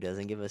guy who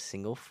doesn't give a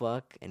single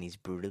fuck and he's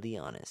brutally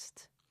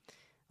honest.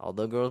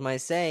 Although girls might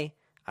say,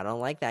 "I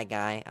don't like that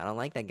guy, I don't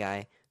like that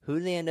guy," who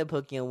do they end up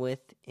hooking up with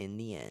in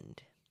the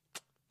end?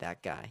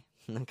 That guy.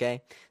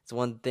 Okay? It's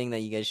one thing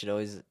that you guys should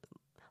always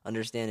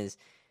understand is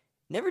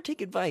never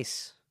take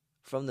advice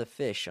from the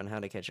fish on how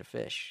to catch a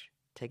fish.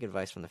 Take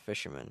advice from the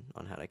fisherman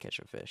on how to catch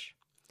a fish.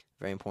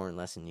 Very important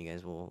lesson you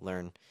guys will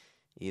learn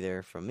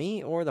either from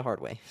me or the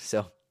hard way.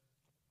 So,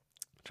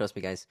 trust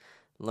me, guys.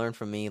 Learn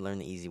from me. Learn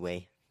the easy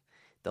way.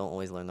 Don't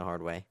always learn the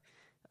hard way.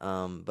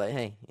 But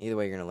hey, either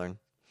way, you're going to learn.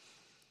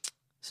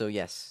 So,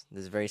 yes,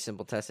 this is a very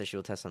simple test that she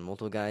will test on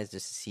multiple guys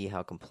just to see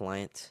how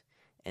compliant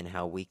and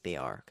how weak they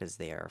are because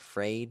they are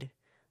afraid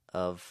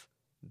of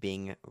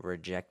being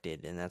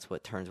rejected, and that's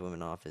what turns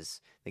women off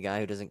is the guy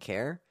who doesn't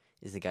care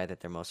is the guy that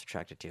they're most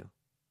attracted to.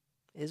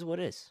 Is what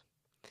it is.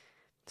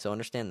 So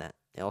understand that.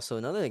 Also,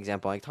 another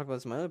example, I talked about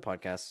this in my other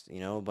podcast,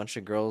 a bunch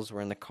of girls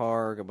were in the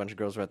car, a bunch of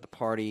girls were at the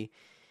party,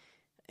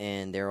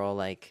 and they're all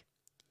like,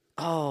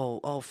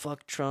 oh,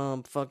 fuck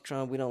Trump,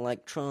 we don't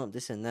like Trump,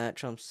 this and that,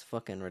 Trump's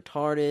fucking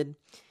retarded.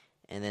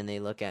 And then they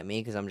look at me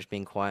because I'm just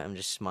being quiet, I'm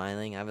just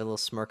smiling, I have a little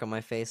smirk on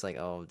my face, like,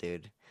 oh,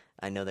 dude,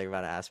 I know they're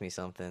about to ask me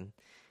something.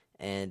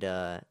 And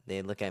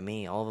they look at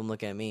me, all of them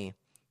look at me,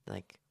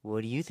 like,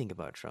 "What do you think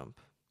about Trump?"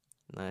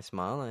 And I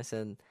smiled and I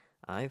said,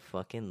 "I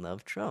fucking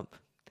love Trump."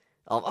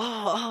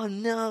 Oh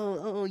no,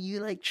 oh, you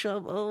like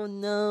Trump, oh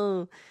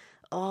no,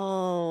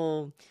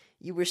 oh,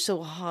 you were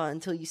so hot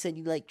until you said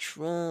you like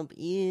Trump,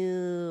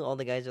 ew. All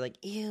the guys are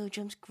like, "Ew,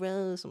 Trump's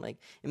gross." I'm like,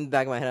 in the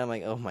back of my head, I'm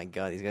like, oh my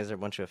God, these guys are a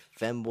bunch of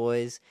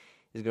femboys.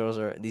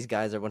 These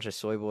guys are a bunch of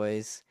soy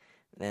boys.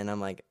 And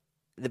I'm like,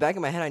 in the back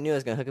of my head, I knew I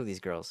was going to hook up with these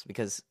girls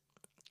because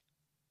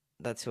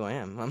that's who I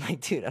am. I'm like,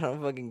 dude, I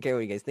don't fucking care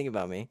what you guys think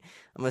about me.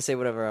 I'm gonna say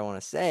whatever I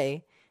want to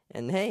say,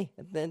 and hey,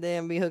 at the end of the day,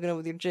 I'm gonna be hooking up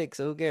with your chick,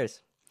 so who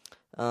cares?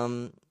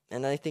 And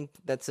I think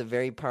that's a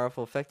very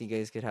powerful effect you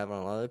guys could have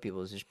on a lot of other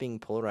people. Is just being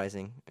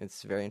polarizing.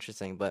 It's very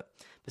interesting. But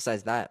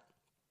besides that,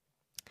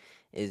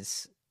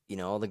 is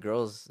all the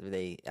girls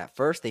at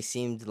first they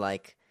seemed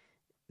like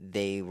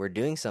they were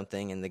doing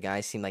something, and the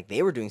guys seemed like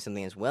they were doing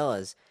something as well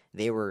as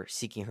they were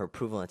seeking her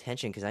approval and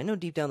attention. Because I know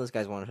deep down those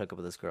guys wanted to hook up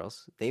with those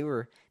girls. They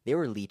were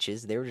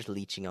leeches. They were just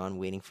leeching on,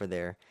 waiting for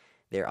their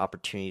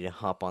opportunity to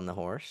hop on the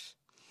horse.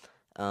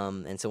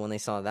 And so when they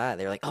saw that,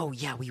 they were like, "Oh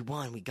yeah, we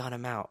won. We got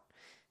him out."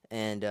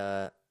 And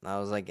I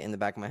was like, in the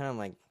back of my head, I'm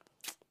like,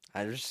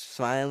 I was just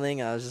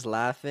smiling. I was just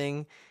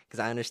laughing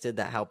because I understood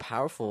that how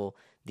powerful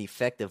the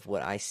effect of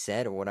what I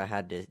said or what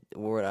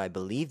I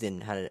believed in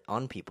had it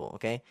on people.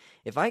 Okay,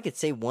 if I could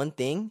say one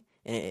thing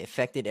and it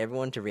affected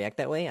everyone to react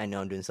that way, I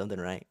know I'm doing something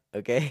right.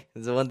 Okay,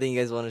 so one thing you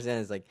guys will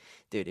understand is like,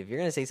 dude, if you're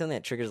gonna say something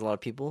that triggers a lot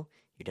of people,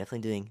 you're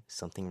definitely doing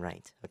something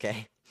right.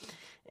 Okay,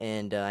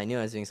 And I knew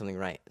I was doing something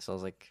right. So I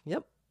was like,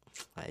 yep,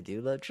 I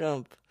do love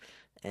Trump.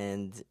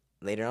 And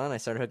later on, I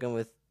started hooking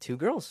with 2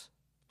 girls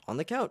on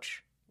the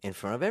couch in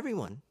front of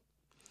everyone.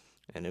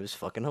 And it was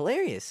fucking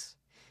hilarious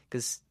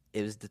because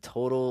it was the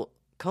total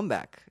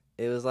comeback.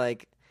 It was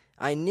like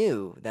I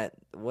knew that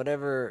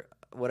whatever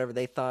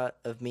they thought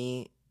of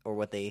me, or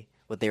what they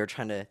were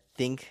trying to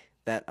think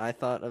that I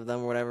thought of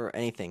them, or whatever,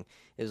 anything.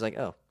 It was like,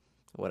 oh,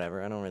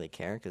 whatever. I don't really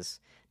care because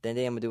at the end of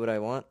the day, I'm gonna do what I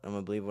want. I'm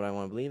gonna believe what I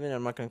want to believe in.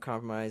 I'm not gonna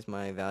compromise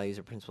my values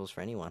or principles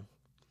for anyone.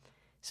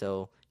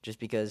 So just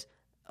because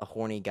a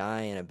horny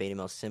guy and a beta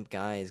male simp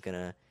guy is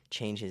gonna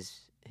change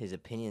his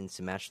opinions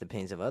to match the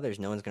opinions of others,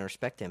 no one's gonna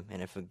respect him.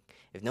 And if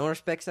no one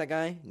respects that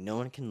guy, no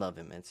one can love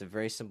him. And it's a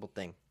very simple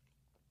thing.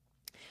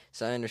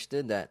 So I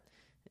understood that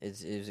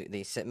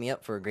they set me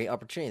up for a great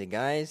opportunity. The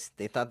guys,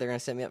 they thought they were gonna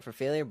set me up for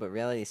failure, but in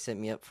reality, they set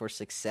me up for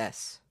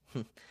success.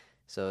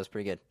 So it was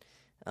pretty good.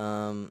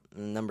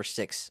 Number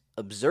 6,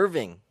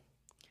 observing.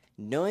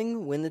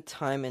 Knowing when the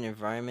time and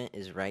environment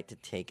is right to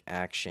take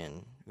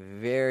action.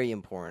 Very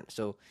important.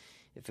 So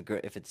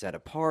if it's at a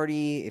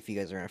party, if you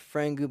guys are in a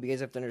friend group, you guys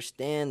have to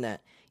understand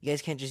that you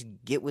guys can't just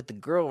get with the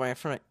girl right in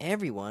front of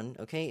everyone,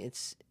 okay?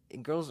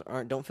 Girls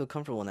don't feel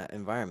comfortable in that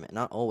environment,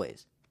 not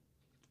always.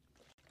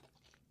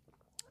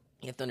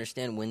 You have to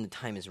understand when the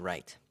time is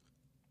right.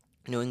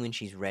 Knowing when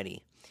she's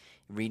ready.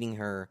 Reading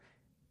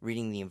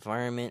the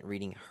environment,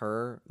 reading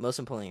her, most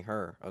importantly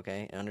her,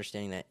 okay? And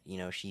understanding that,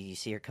 you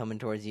see her coming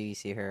towards you, you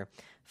see her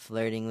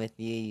flirting with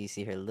you, you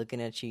see her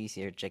looking at you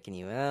see her checking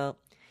you out,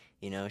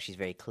 she's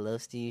very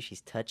close to you,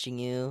 she's touching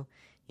you,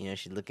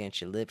 she's looking at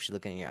your lips, she's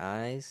looking at your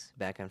eyes,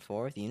 back and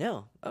forth,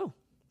 oh, all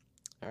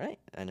right,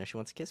 I know she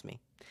wants to kiss me.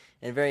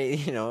 And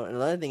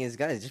another thing is,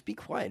 guys, just be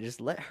quiet, just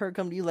let her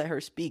come to you, let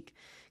her speak,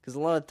 because a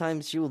lot of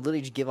times she will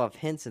literally just give off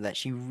hints of that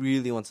she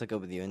really wants to go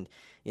with you. And,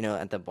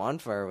 at the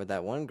bonfire with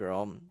that one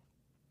girl,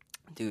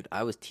 dude,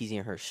 I was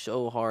teasing her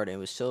so hard, and it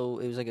was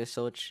like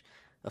such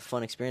a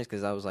fun experience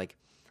because I was like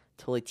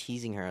totally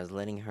teasing her. I was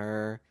letting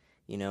her,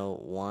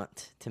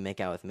 want to make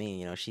out with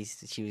me.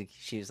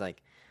 She was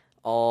like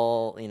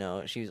all,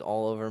 she was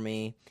all over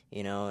me,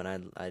 and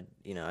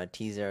I'd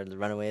tease her, I'd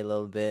run away a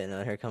little bit, and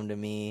let her come to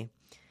me.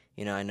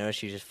 I noticed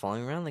she was just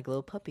following around like a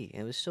little puppy,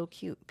 and it was so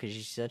cute because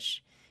she's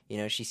such.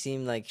 She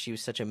seemed like she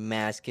was such a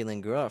masculine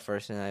girl at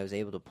first, and I was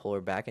able to pull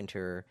her back into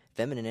her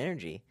feminine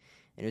energy.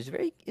 And it was a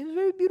very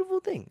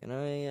beautiful thing, and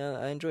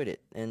I enjoyed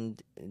it, and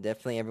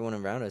definitely everyone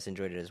around us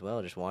enjoyed it as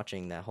well. Just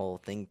watching that whole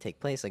thing take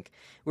place, like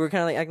we were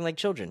kind of like acting like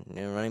children,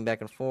 running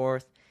back and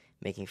forth,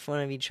 making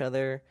fun of each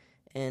other,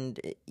 and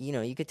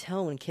you could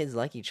tell when kids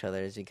like each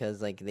other is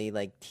because like they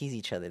like tease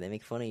each other, they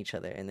make fun of each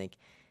other, and like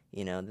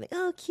like,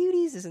 oh,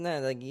 cuties, this and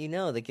that, like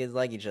the kids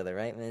like each other,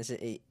 right?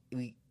 And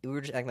we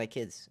were just acting like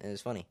kids, and it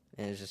was funny,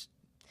 and it was just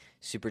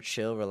super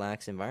chill,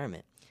 relaxed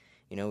environment.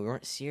 We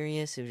weren't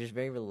serious. It was just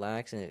very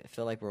relaxed, and it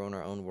felt like we were in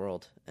our own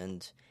world,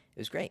 and it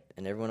was great.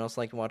 And everyone else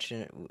liked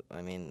watching it.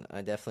 I mean,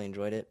 I definitely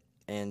enjoyed it,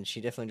 and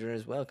she definitely enjoyed it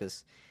as well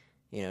because,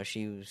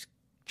 she was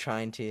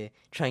trying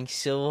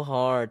so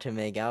hard to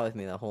make out with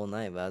me the whole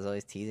night, but I was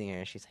always teasing her,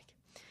 and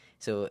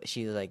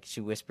she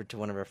whispered to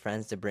one of her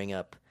friends to bring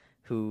up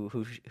who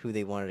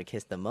they wanted to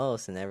kiss the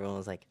most, and everyone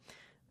was like,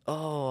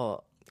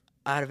 oh,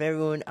 out of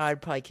everyone,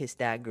 I'd probably kiss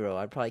that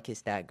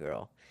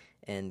girl.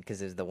 And because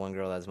there's the one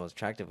girl that was most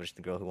attractive, which is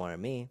the girl who wanted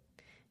me.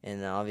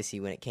 And obviously,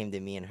 when it came to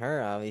me and her,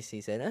 I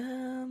obviously said,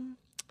 I'm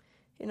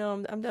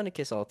down to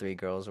kiss all 3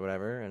 girls or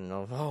whatever. And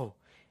oh,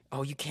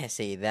 you can't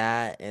say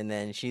that. And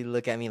then she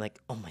looked at me like,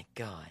 oh my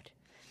god.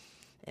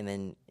 And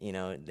then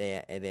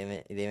they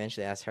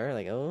eventually asked her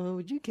like, oh, who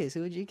would you kiss?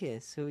 Who are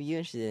you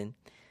interested in?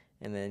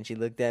 And then she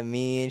looked at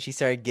me and she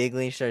started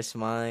giggling, she started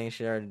smiling,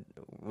 she started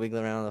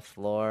wiggling around on the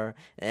floor.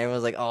 And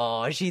everyone's like,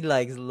 oh, she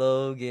likes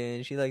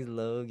Logan.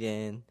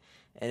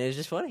 And it was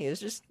just funny. It was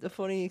just a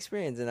funny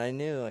experience. And I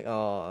knew, like,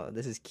 oh,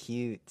 this is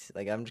cute.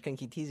 Like, I'm just going to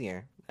keep teasing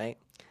her, right?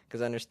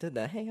 Because I understood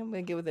that, hey, I'm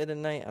going to get with her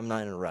tonight. I'm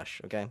not in a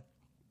rush, okay?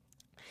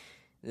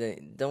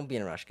 Don't be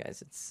in a rush,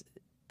 guys.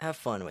 Have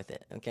fun with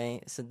it,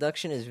 okay?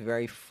 Seduction is a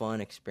very fun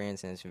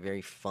experience, and it's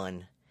very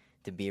fun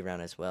to be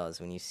around as well.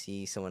 As when you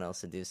see someone else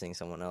seducing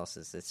someone else,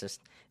 it's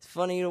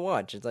funny to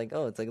watch. It's like,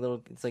 oh,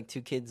 it's like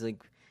 2 kids,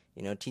 like,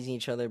 teasing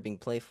each other, being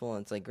playful,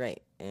 and it's like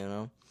great,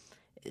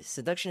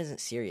 Seduction isn't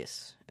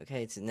serious,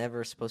 okay? It's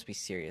never supposed to be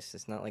serious.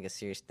 It's not like a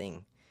serious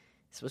thing.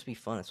 It's supposed to be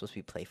fun. It's supposed to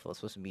be playful. It's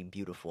supposed to be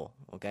beautiful,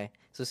 okay?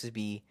 It's supposed to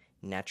be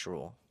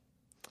natural.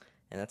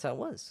 And that's how it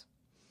was.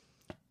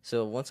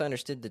 So once I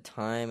understood the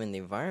time and the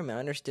environment,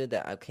 I understood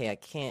that, okay, I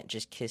can't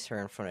just kiss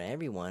her in front of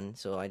everyone.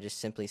 So I just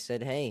simply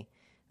said, hey,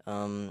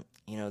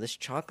 this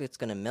chocolate's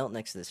going to melt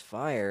next to this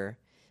fire.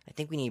 I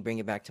think we need to bring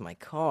it back to my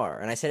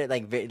car. And I said it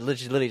like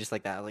literally just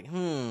like that. I was like,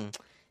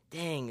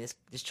 dang, this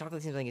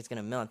chocolate seems like it's going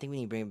to melt. I think we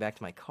need to bring it back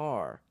to my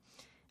car.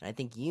 And I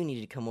think you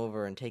need to come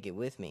over and take it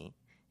with me.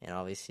 And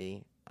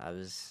obviously, I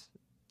was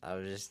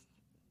just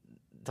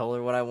told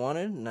her what I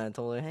wanted. And I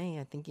told her, hey,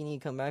 I think you need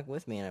to come back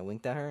with me. And I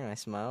winked at her and I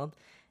smiled.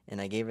 And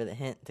I gave her the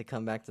hint to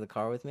come back to the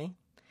car with me.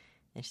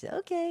 And she said,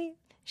 okay.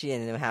 She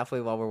ended up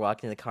halfway while we're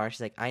walking to the car. She's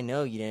like, I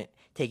know you didn't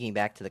take me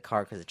back to the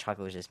car because the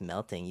chocolate was just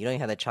melting. You don't even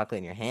have that chocolate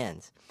in your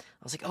hands.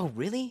 I was like, oh,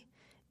 really?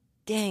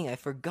 Dang, I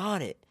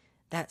forgot it.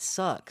 That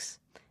sucks.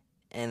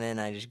 And then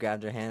I just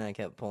grabbed her hand and I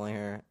kept pulling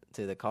her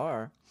to the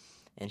car.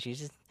 And she's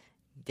just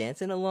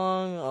dancing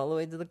along all the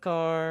way to the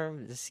car,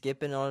 just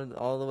skipping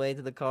all the way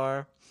to the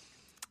car.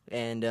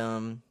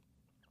 And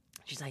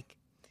she's like,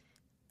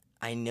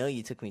 I know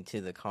you took me to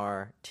the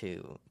car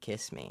to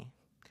kiss me.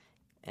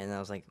 And I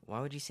was like,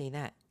 why would you say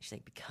that? She's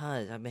like,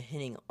 because I've been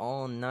hitting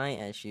all night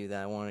at you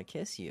that I want to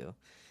kiss you.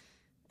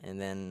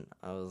 And then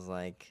I was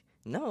like,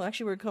 no,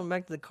 actually, we're coming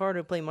back to the car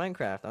to play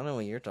Minecraft. I don't know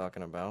what you're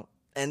talking about.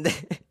 And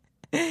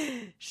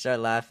then she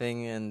started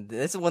laughing. And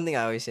that's one thing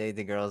I always say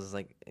to girls is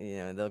like,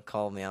 they'll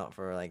call me out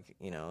for like,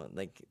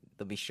 like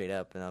they'll be straight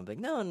up. And I'll be like,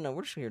 no,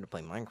 we're just here to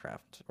play Minecraft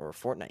or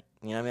Fortnite.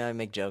 You know what I mean? I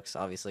make jokes,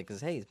 obviously,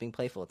 because, hey, it's being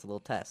playful. It's a little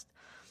test.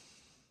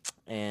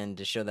 And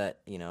to show that,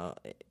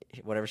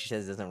 whatever she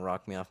says doesn't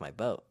rock me off my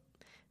boat,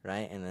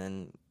 right? And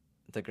then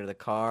took her to the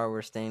car.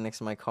 We're staying next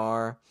to my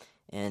car,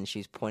 and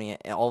she's pointing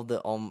at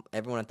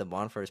everyone at the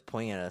bonfire is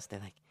pointing at us. They're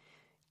like,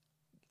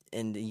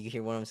 and you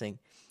hear one of them saying,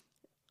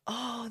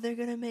 "Oh, they're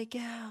gonna make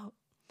out."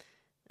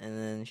 And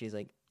then she's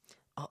like,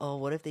 "Oh,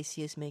 what if they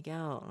see us make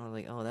out?" And I was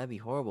like, "Oh, that'd be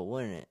horrible,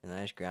 wouldn't it?" And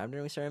I just grabbed her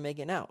and we started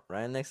making out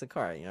right next to the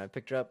car. I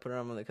picked her up, put her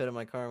on the hood of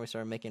my car, and we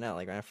started making out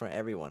like right in front of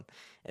everyone.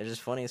 It was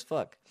just funny as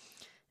fuck.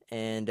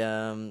 And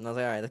I was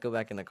like, all right, let's go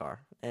back in the car.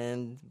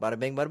 And bada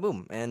bing, bada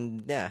boom.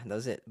 And yeah, that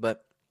was it.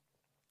 But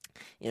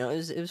it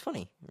was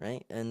funny,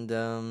 right? And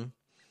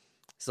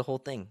it's the whole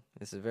thing.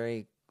 It's a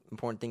very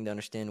important thing to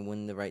understand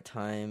when the right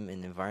time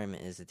and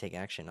environment is to take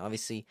action.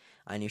 Obviously,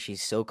 I knew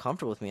she's so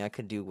comfortable with me, I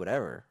could do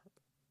whatever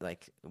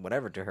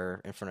to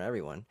her in front of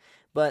everyone.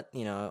 But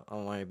I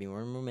wanted to be more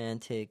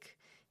romantic.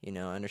 I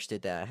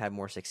understood that I had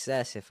more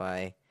success if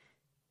I,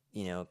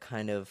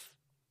 kind of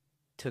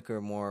took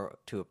her more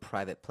to a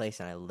private place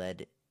and I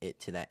led it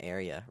to that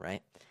area,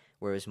 right?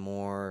 Where it was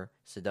more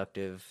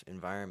seductive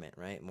environment,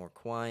 right? More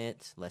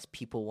quiet, less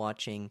people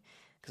watching.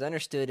 Because I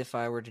understood if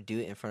I were to do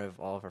it in front of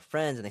all of her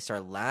friends and they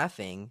started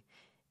laughing,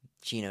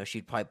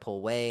 she'd probably pull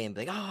away and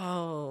be like,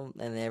 oh,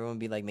 and then everyone would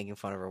be like making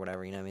fun of her or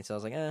whatever, you know what I mean? So I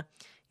was like, I'm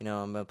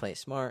going to play it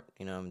smart,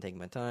 I'm going to take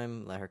my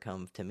time, let her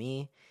come to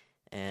me,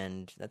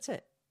 and that's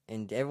it.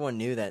 And everyone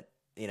knew that,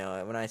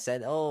 when I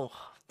said, oh,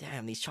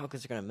 damn, these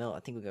chocolates are going to melt, I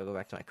think we got to go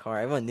back to my car.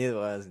 Everyone knew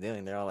what I was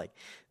doing. They're all like,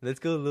 let's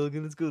go,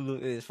 Logan, let's go,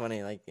 Logan. It's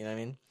funny, like, you know what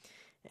I mean?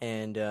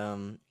 And,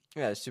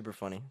 yeah, it's super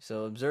funny.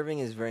 So observing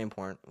is very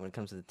important when it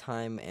comes to the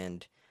time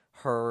and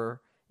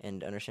her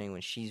and understanding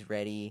when she's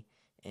ready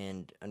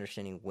and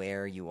understanding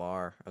where you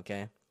are,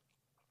 okay?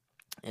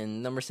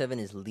 And number 7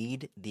 is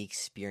lead the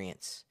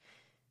experience.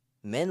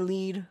 Men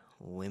lead,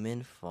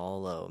 women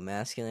follow.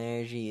 Masculine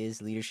energy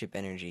is leadership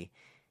energy.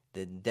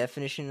 The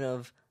definition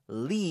of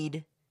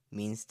lead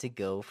means to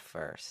go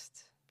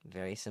first.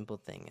 Very simple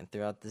thing. And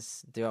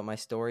throughout my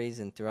stories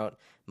and throughout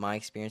my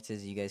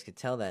experiences, you guys could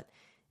tell that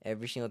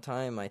every single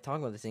time I talk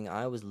about this thing,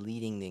 I was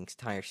leading the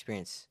entire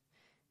experience.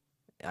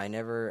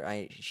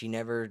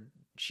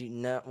 She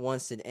not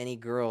once did any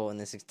girl in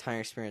this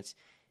entire experience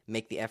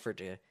make the effort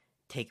to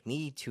take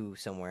me to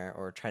somewhere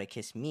or try to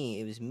kiss me.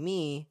 It was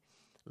me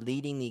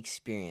leading the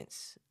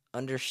experience,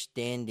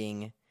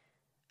 understanding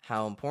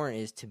how important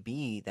it is to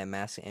be that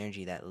masculine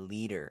energy, that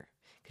leader.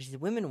 Because the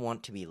women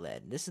want to be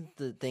led. This is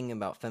the thing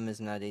about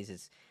feminism nowadays,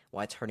 is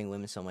why it's hurting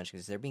women so much,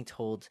 because they're being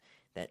told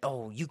that,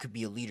 oh, you could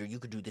be a leader, you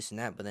could do this and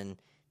that, but then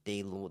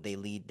they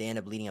end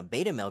up leading a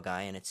beta male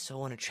guy, and it's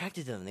so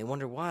unattractive to them. They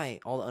wonder why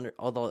all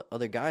the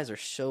other guys are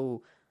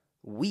so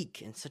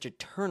weak and such a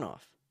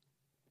turnoff.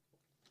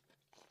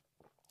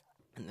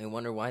 And they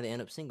wonder why they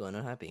end up single and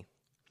unhappy.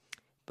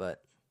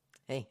 But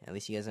hey, at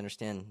least you guys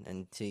understand,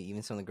 and to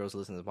even some of the girls who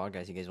listen to the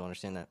podcast, you guys will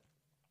understand that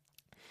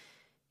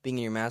being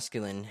in your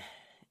masculine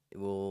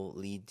will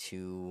lead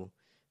to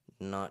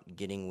not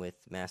getting with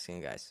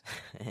masculine guys,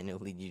 and it'll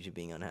lead you to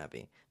being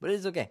unhappy. But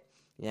it's okay.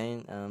 Yeah,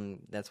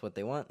 that's what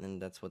they want, and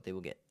that's what they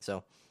will get.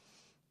 So,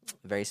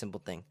 very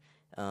simple thing.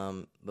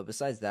 But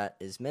besides that,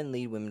 is men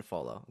lead, women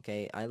follow.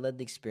 Okay, I led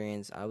the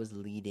experience. I was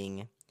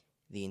leading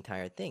the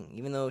entire thing,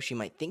 even though she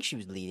might think she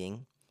was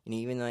leading.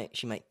 Even though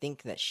she might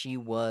think that she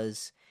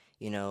was,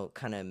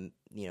 kind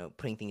of,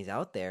 putting things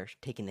out there,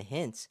 taking the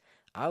hints.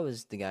 I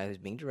was the guy who's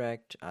being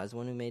direct. I was the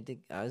one who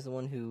I was the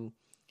one who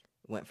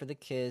went for the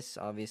kiss.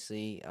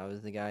 Obviously, I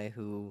was the guy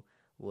who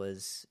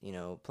was,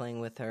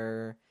 playing with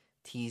her,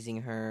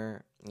 teasing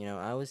her.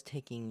 I was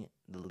taking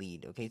the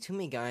lead. Okay, too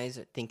many guys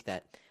think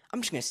that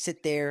I'm just gonna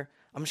sit there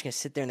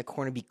in the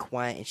corner, be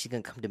quiet, and she's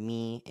gonna come to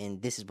me,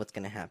 and this is what's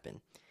gonna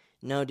happen.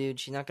 No, dude,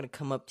 she's not gonna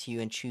come up to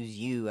you and choose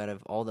you out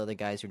of all the other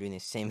guys who are doing the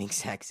same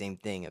exact same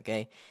thing.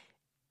 Okay,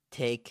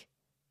 take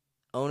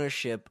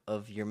ownership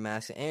of your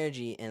masculine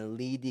energy and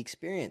lead the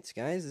experience,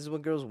 guys. This is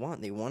what girls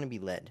want. They want to be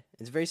led.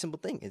 It's a very simple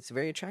thing. It's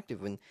very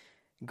attractive when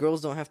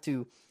girls don't have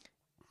to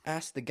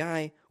ask the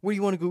guy, where do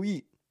you want to go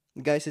eat?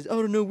 The guy says, I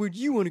don't know, where do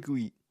you want to go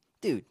eat?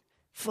 Dude,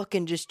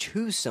 fucking just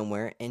choose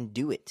somewhere and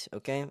do it,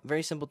 okay?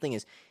 Very simple thing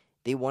is,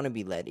 They want to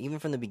be led, even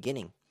from the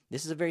beginning.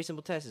 This is a very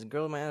simple test. This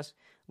girl might ask,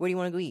 "Where do you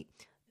want to go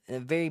eat?" And a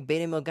very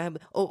beta male guy,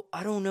 "Oh,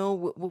 I don't know.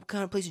 What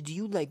kind of places do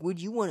you like? Where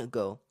do you want to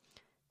go?"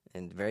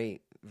 And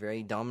very,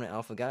 very dominant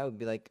alpha guy would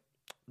be like,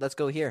 "Let's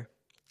go here.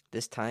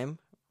 This time,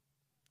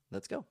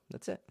 let's go.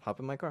 That's it. Hop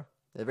in my car."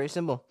 They're very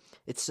simple.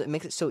 It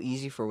makes it so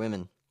easy for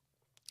women.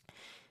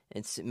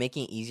 It's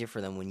making it easier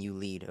for them when you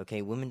lead,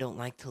 okay? Women don't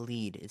like to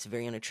lead. It's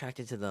very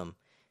unattractive to them,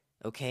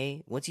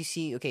 okay?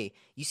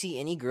 You see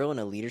any girl in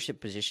a leadership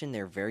position,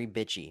 they're very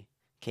bitchy,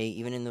 okay?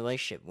 Even in the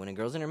relationship. When a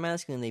girl's in her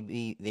masculine,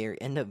 they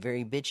end up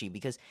very bitchy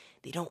because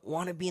they don't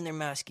want to be in their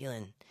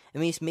masculine. I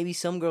mean, maybe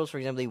some girls, for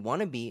example, they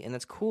want to be, and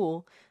that's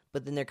cool,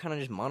 but then they're kind of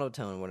just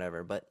monotone,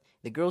 whatever. But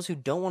the girls who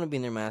don't want to be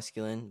in their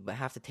masculine but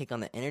have to take on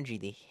the energy,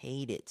 they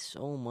hate it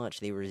so much.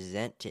 They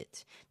resent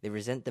it. They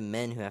resent the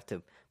men who have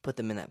to put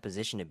them in that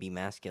position to be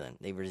masculine.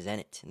 They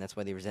resent it, and that's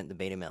why they resent the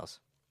beta males.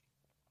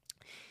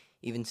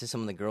 Even to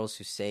some of the girls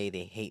who say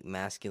they hate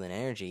masculine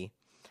energy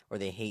or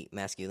they hate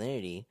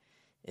masculinity,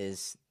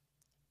 is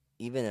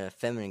even a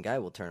feminine guy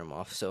will turn them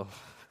off. So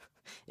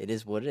it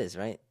is what it is,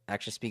 right?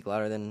 Actions speak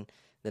louder than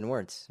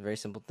words. Very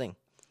simple thing.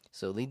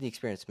 So lead the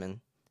experience,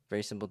 man.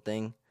 Very simple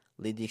thing.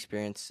 Lead the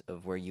experience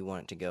of where you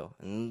want it to go.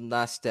 And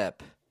last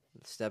step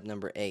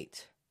number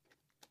 8,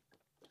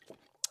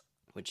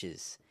 which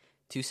is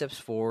 2 steps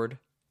forward,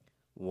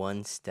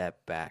 1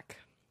 step back.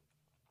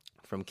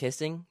 From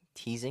kissing,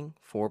 teasing,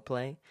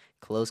 foreplay,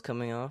 clothes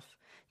coming off,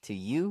 to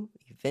you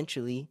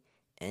eventually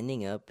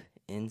ending up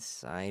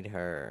inside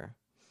her.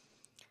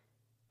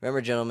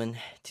 Remember, gentlemen,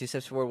 2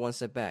 steps forward, 1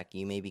 step back.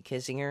 You may be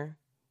kissing her,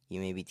 you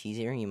may be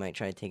teasing her, you might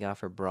try to take off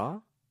her bra,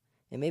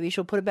 and maybe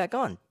she'll put it back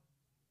on.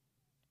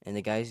 And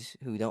the guys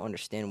who don't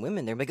understand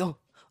women, they're like, oh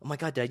my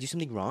God, did I do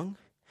something wrong?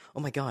 Oh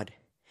my God,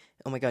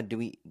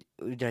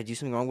 did I do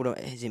something wrong?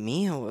 Is it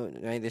me?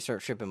 Right? They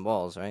start tripping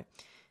balls, right?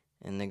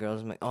 And the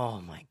girl's like,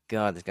 oh my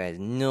God, this guy has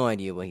no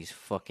idea what he's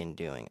fucking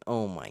doing.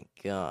 Oh my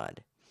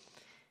God.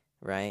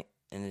 Right?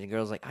 And the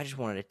girl's like, I just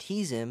wanted to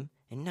tease him,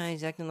 and now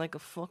he's acting like a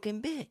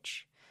fucking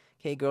bitch.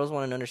 Okay, girls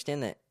want to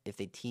understand that if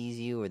they tease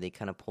you or they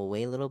kind of pull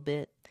away a little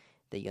bit,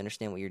 that you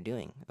understand what you're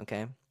doing,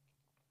 okay?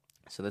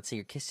 So let's say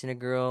you're kissing a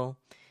girl,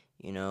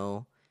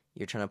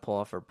 you're trying to pull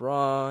off her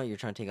bra, you're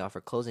trying to take off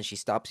her clothes, and she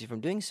stops you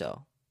from doing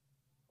so.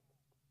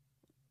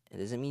 It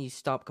doesn't mean you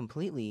stop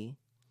completely.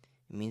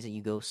 It means that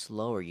you go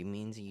slower. It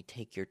means that you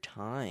take your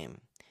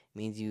time. It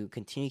means you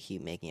continue to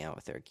keep making out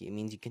with her. It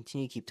means you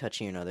continue to keep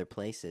touching her in other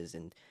places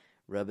and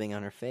rubbing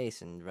on her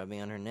face and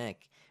rubbing on her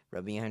neck,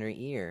 rubbing on her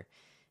ear.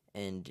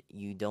 And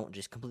you don't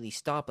just completely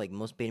stop like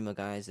most beta male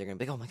guys. They're going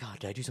to be like, oh my God,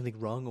 did I do something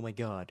wrong? Oh my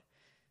God.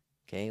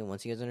 Okay,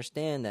 once you guys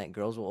understand that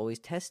girls will always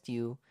test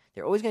you.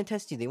 They're always going to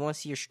test you. They want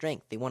to see your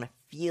strength. They want to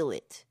feel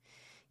it.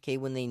 Okay,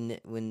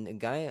 when a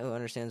guy who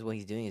understands what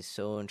he's doing is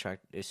so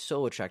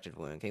attractive to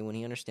women. Okay, when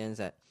he understands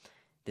that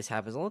this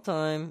happens all the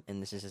time,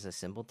 and this is just a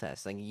simple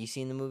test. Like you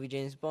see in the movie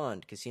James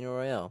Bond, Casino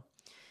Royale.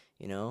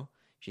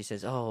 She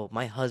says, oh,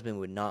 my husband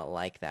would not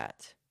like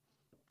that.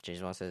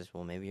 James Bond says,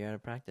 well, maybe you're out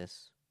of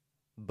practice.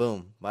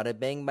 Boom. Bada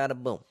bang, bada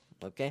boom.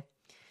 Okay?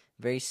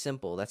 Very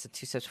simple. That's a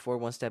 2 steps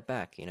forward, 1 step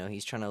back.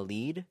 He's trying to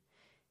lead.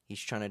 He's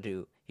trying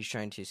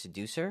to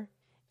seduce her,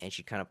 and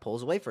she kind of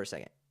pulls away for a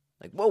second.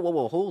 Like,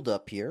 whoa, hold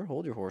up here.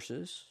 Hold your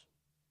horses.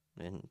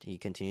 And he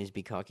continues to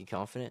be cocky,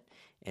 confident,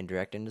 and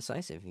direct and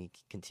decisive. He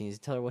continues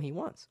to tell her what he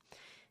wants.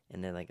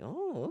 And they're like,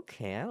 oh,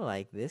 okay, I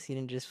like this. He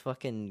didn't just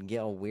fucking get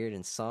all weird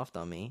and soft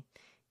on me.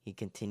 He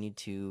continued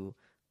to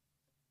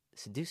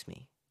seduce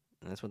me.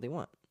 And that's what they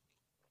want.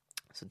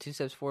 So 2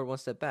 steps forward, 1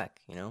 step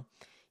back, You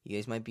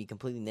guys might be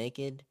completely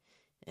naked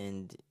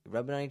and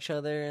rubbing on each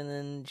other, and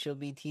then she'll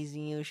be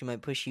teasing you. She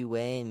might push you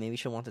away, and maybe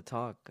she'll want to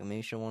talk, and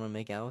maybe she'll want to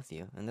make out with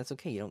you. And that's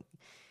okay.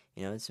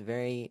 It's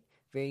very...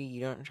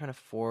 you're not trying to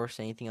force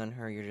anything on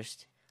her. You're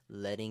just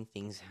letting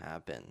things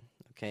happen.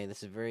 Okay,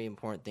 this is a very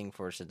important thing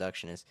for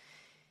seduction.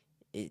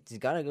 It's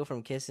got to go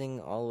from kissing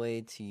all the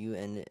way to you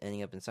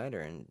ending up inside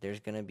her. And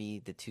there's gonna be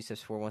the 2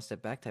 steps forward, 1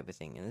 step back type of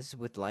thing. And this is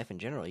with life in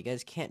general. You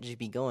guys can't just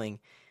be going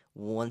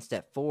 1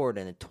 step forward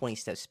and then 20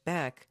 steps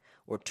back,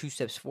 or 2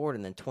 steps forward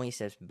and then 20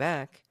 steps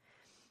back.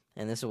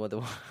 And this is what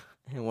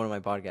in one of my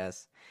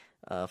podcasts,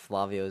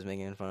 Flavio was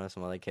making fun of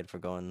some other kid for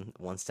going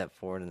 1 step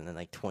forward and then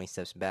like 20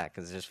 steps back,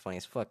 because it's just funny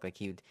as fuck. Like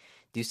he would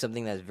do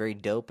something that's very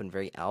dope and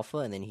very alpha,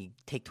 and then he'd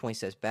take 20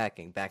 steps back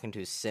and back into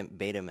his simp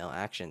beta male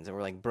actions, and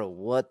we're like, bro,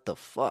 what the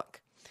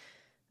fuck?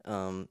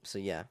 So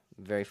yeah,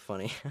 very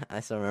funny.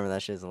 I still remember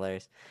that shit is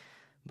hilarious.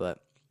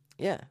 But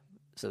yeah,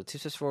 so 2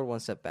 steps forward, 1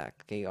 step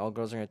back. Okay, all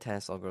girls are gonna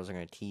test, all girls are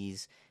gonna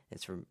tease.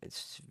 It's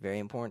very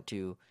important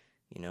to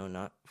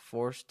not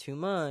force too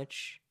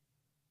much.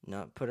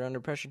 Not put her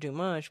under pressure too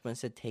much, but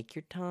instead take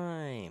your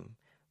time,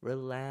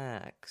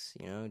 relax,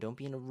 don't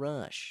be in a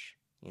rush,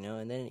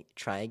 and then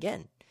try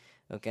again,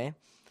 okay?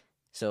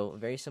 So,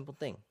 very simple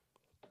thing.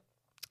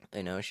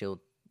 She'll,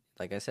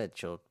 like I said,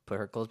 she'll put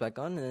her clothes back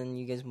on, and then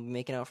you guys will be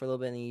making out for a little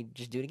bit, and then you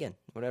just do it again,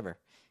 whatever,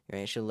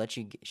 right? She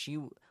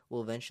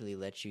will eventually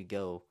let you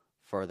go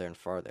farther and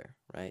farther,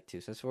 right?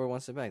 2 steps forward,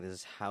 1 step back. This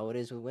is how it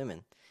is with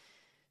women.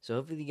 So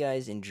hopefully you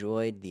guys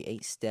enjoyed the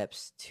 8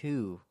 steps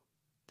to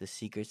the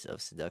Secrets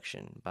of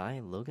Seduction by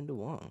Logan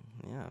DeWong.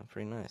 Yeah,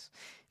 pretty nice.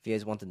 If you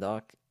guys want the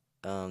doc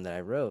that I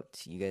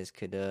wrote, you guys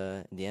could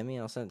DM me.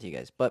 I'll send it to you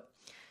guys. But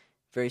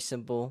very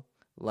simple.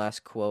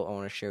 Last quote I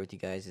want to share with you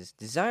guys is: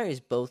 desire is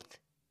both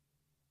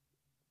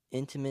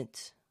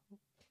intimate,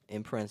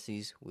 in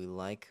parentheses, we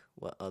like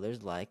what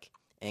others like,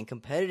 and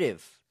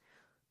competitive,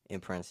 in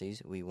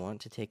parentheses, we want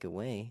to take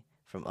away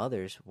from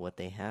others what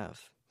they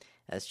have.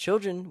 As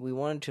children, we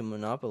wanted to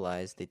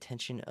monopolize the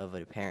attention of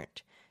a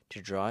parent,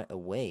 to draw it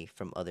away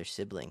from other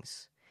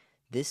siblings.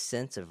 This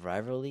sense of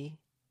rivalry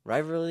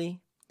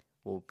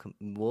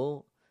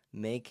will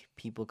make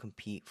people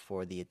compete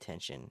for the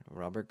attention.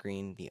 Robert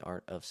Greene, The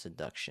Art of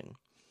Seduction.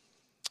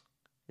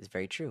 It's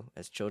very true.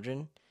 As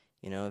children,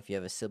 if you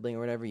have a sibling or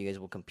whatever, you guys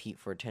will compete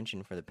for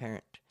attention for the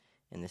parent.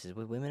 And this is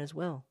with women as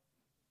well.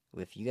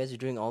 If you guys are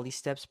doing all these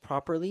steps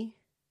properly,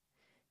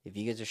 if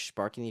you guys are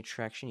sparking the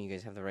attraction, you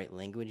guys have the right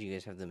language, you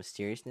guys have the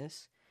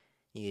mysteriousness,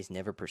 you guys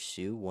never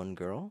pursue one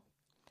girl,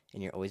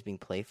 and you're always being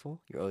playful,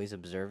 you're always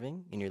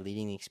observing, and you're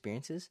leading the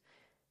experiences,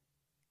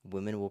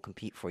 women will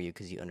compete for you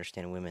because you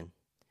understand women.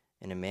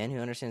 And a man who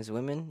understands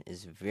women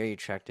is very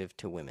attractive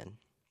to women.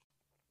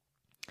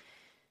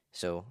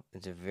 So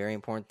it's a very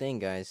important thing,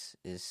 guys,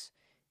 is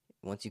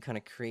once you kind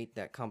of create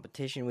that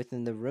competition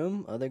within the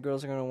room, other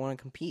girls are going to want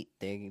to compete.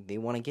 They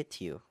want to get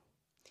to you.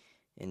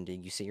 And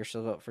you set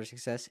yourself up for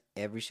success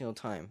every single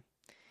time.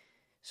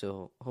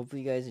 So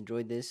hopefully you guys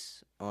enjoyed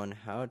this on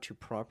how to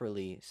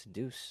properly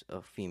seduce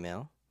a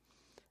female.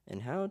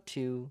 And how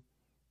to,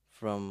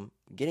 from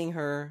getting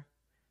her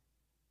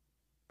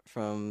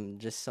from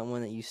just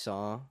someone that you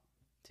saw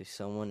to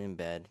someone in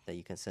bed that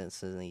you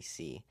consistently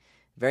see.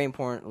 Very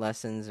important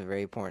lessons and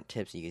very important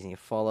tips you guys need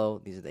to follow.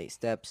 These are the 8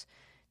 steps.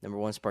 Number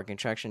 1, sparking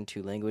attraction.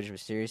 2, language,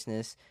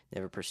 mysteriousness.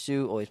 Never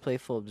pursue. Always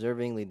playful,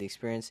 observing, lead the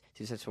experience.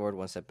 2 steps forward,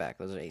 1 step back.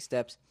 Those are 8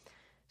 steps.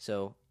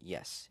 So,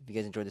 yes, if you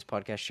guys enjoyed this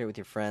podcast, share it with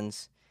your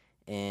friends.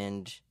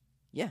 And,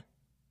 yeah,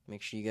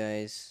 make sure you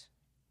guys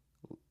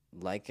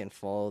like and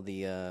follow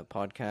the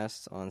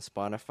podcast on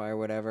Spotify or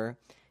whatever.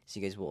 So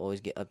you guys will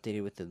always get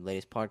updated with the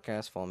latest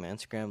podcast. Follow me on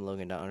Instagram,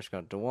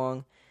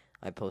 Logan._DeWong.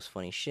 I post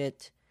funny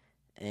shit.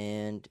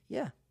 And,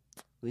 yeah,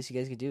 least you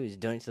guys could do is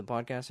donate to the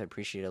podcast. I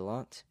appreciate it a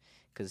lot.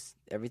 Because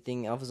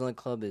everything, Alpha's Only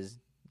Club is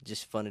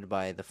just funded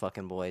by the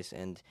fucking boys.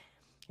 And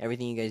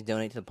everything you guys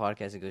donate to the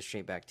podcast, it goes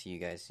straight back to you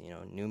guys.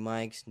 New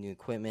mics, new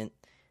equipment,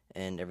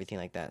 and everything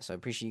like that. So I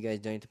appreciate you guys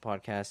donating to the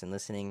podcast and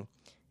listening.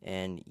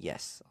 And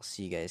yes, I'll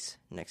see you guys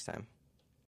next time.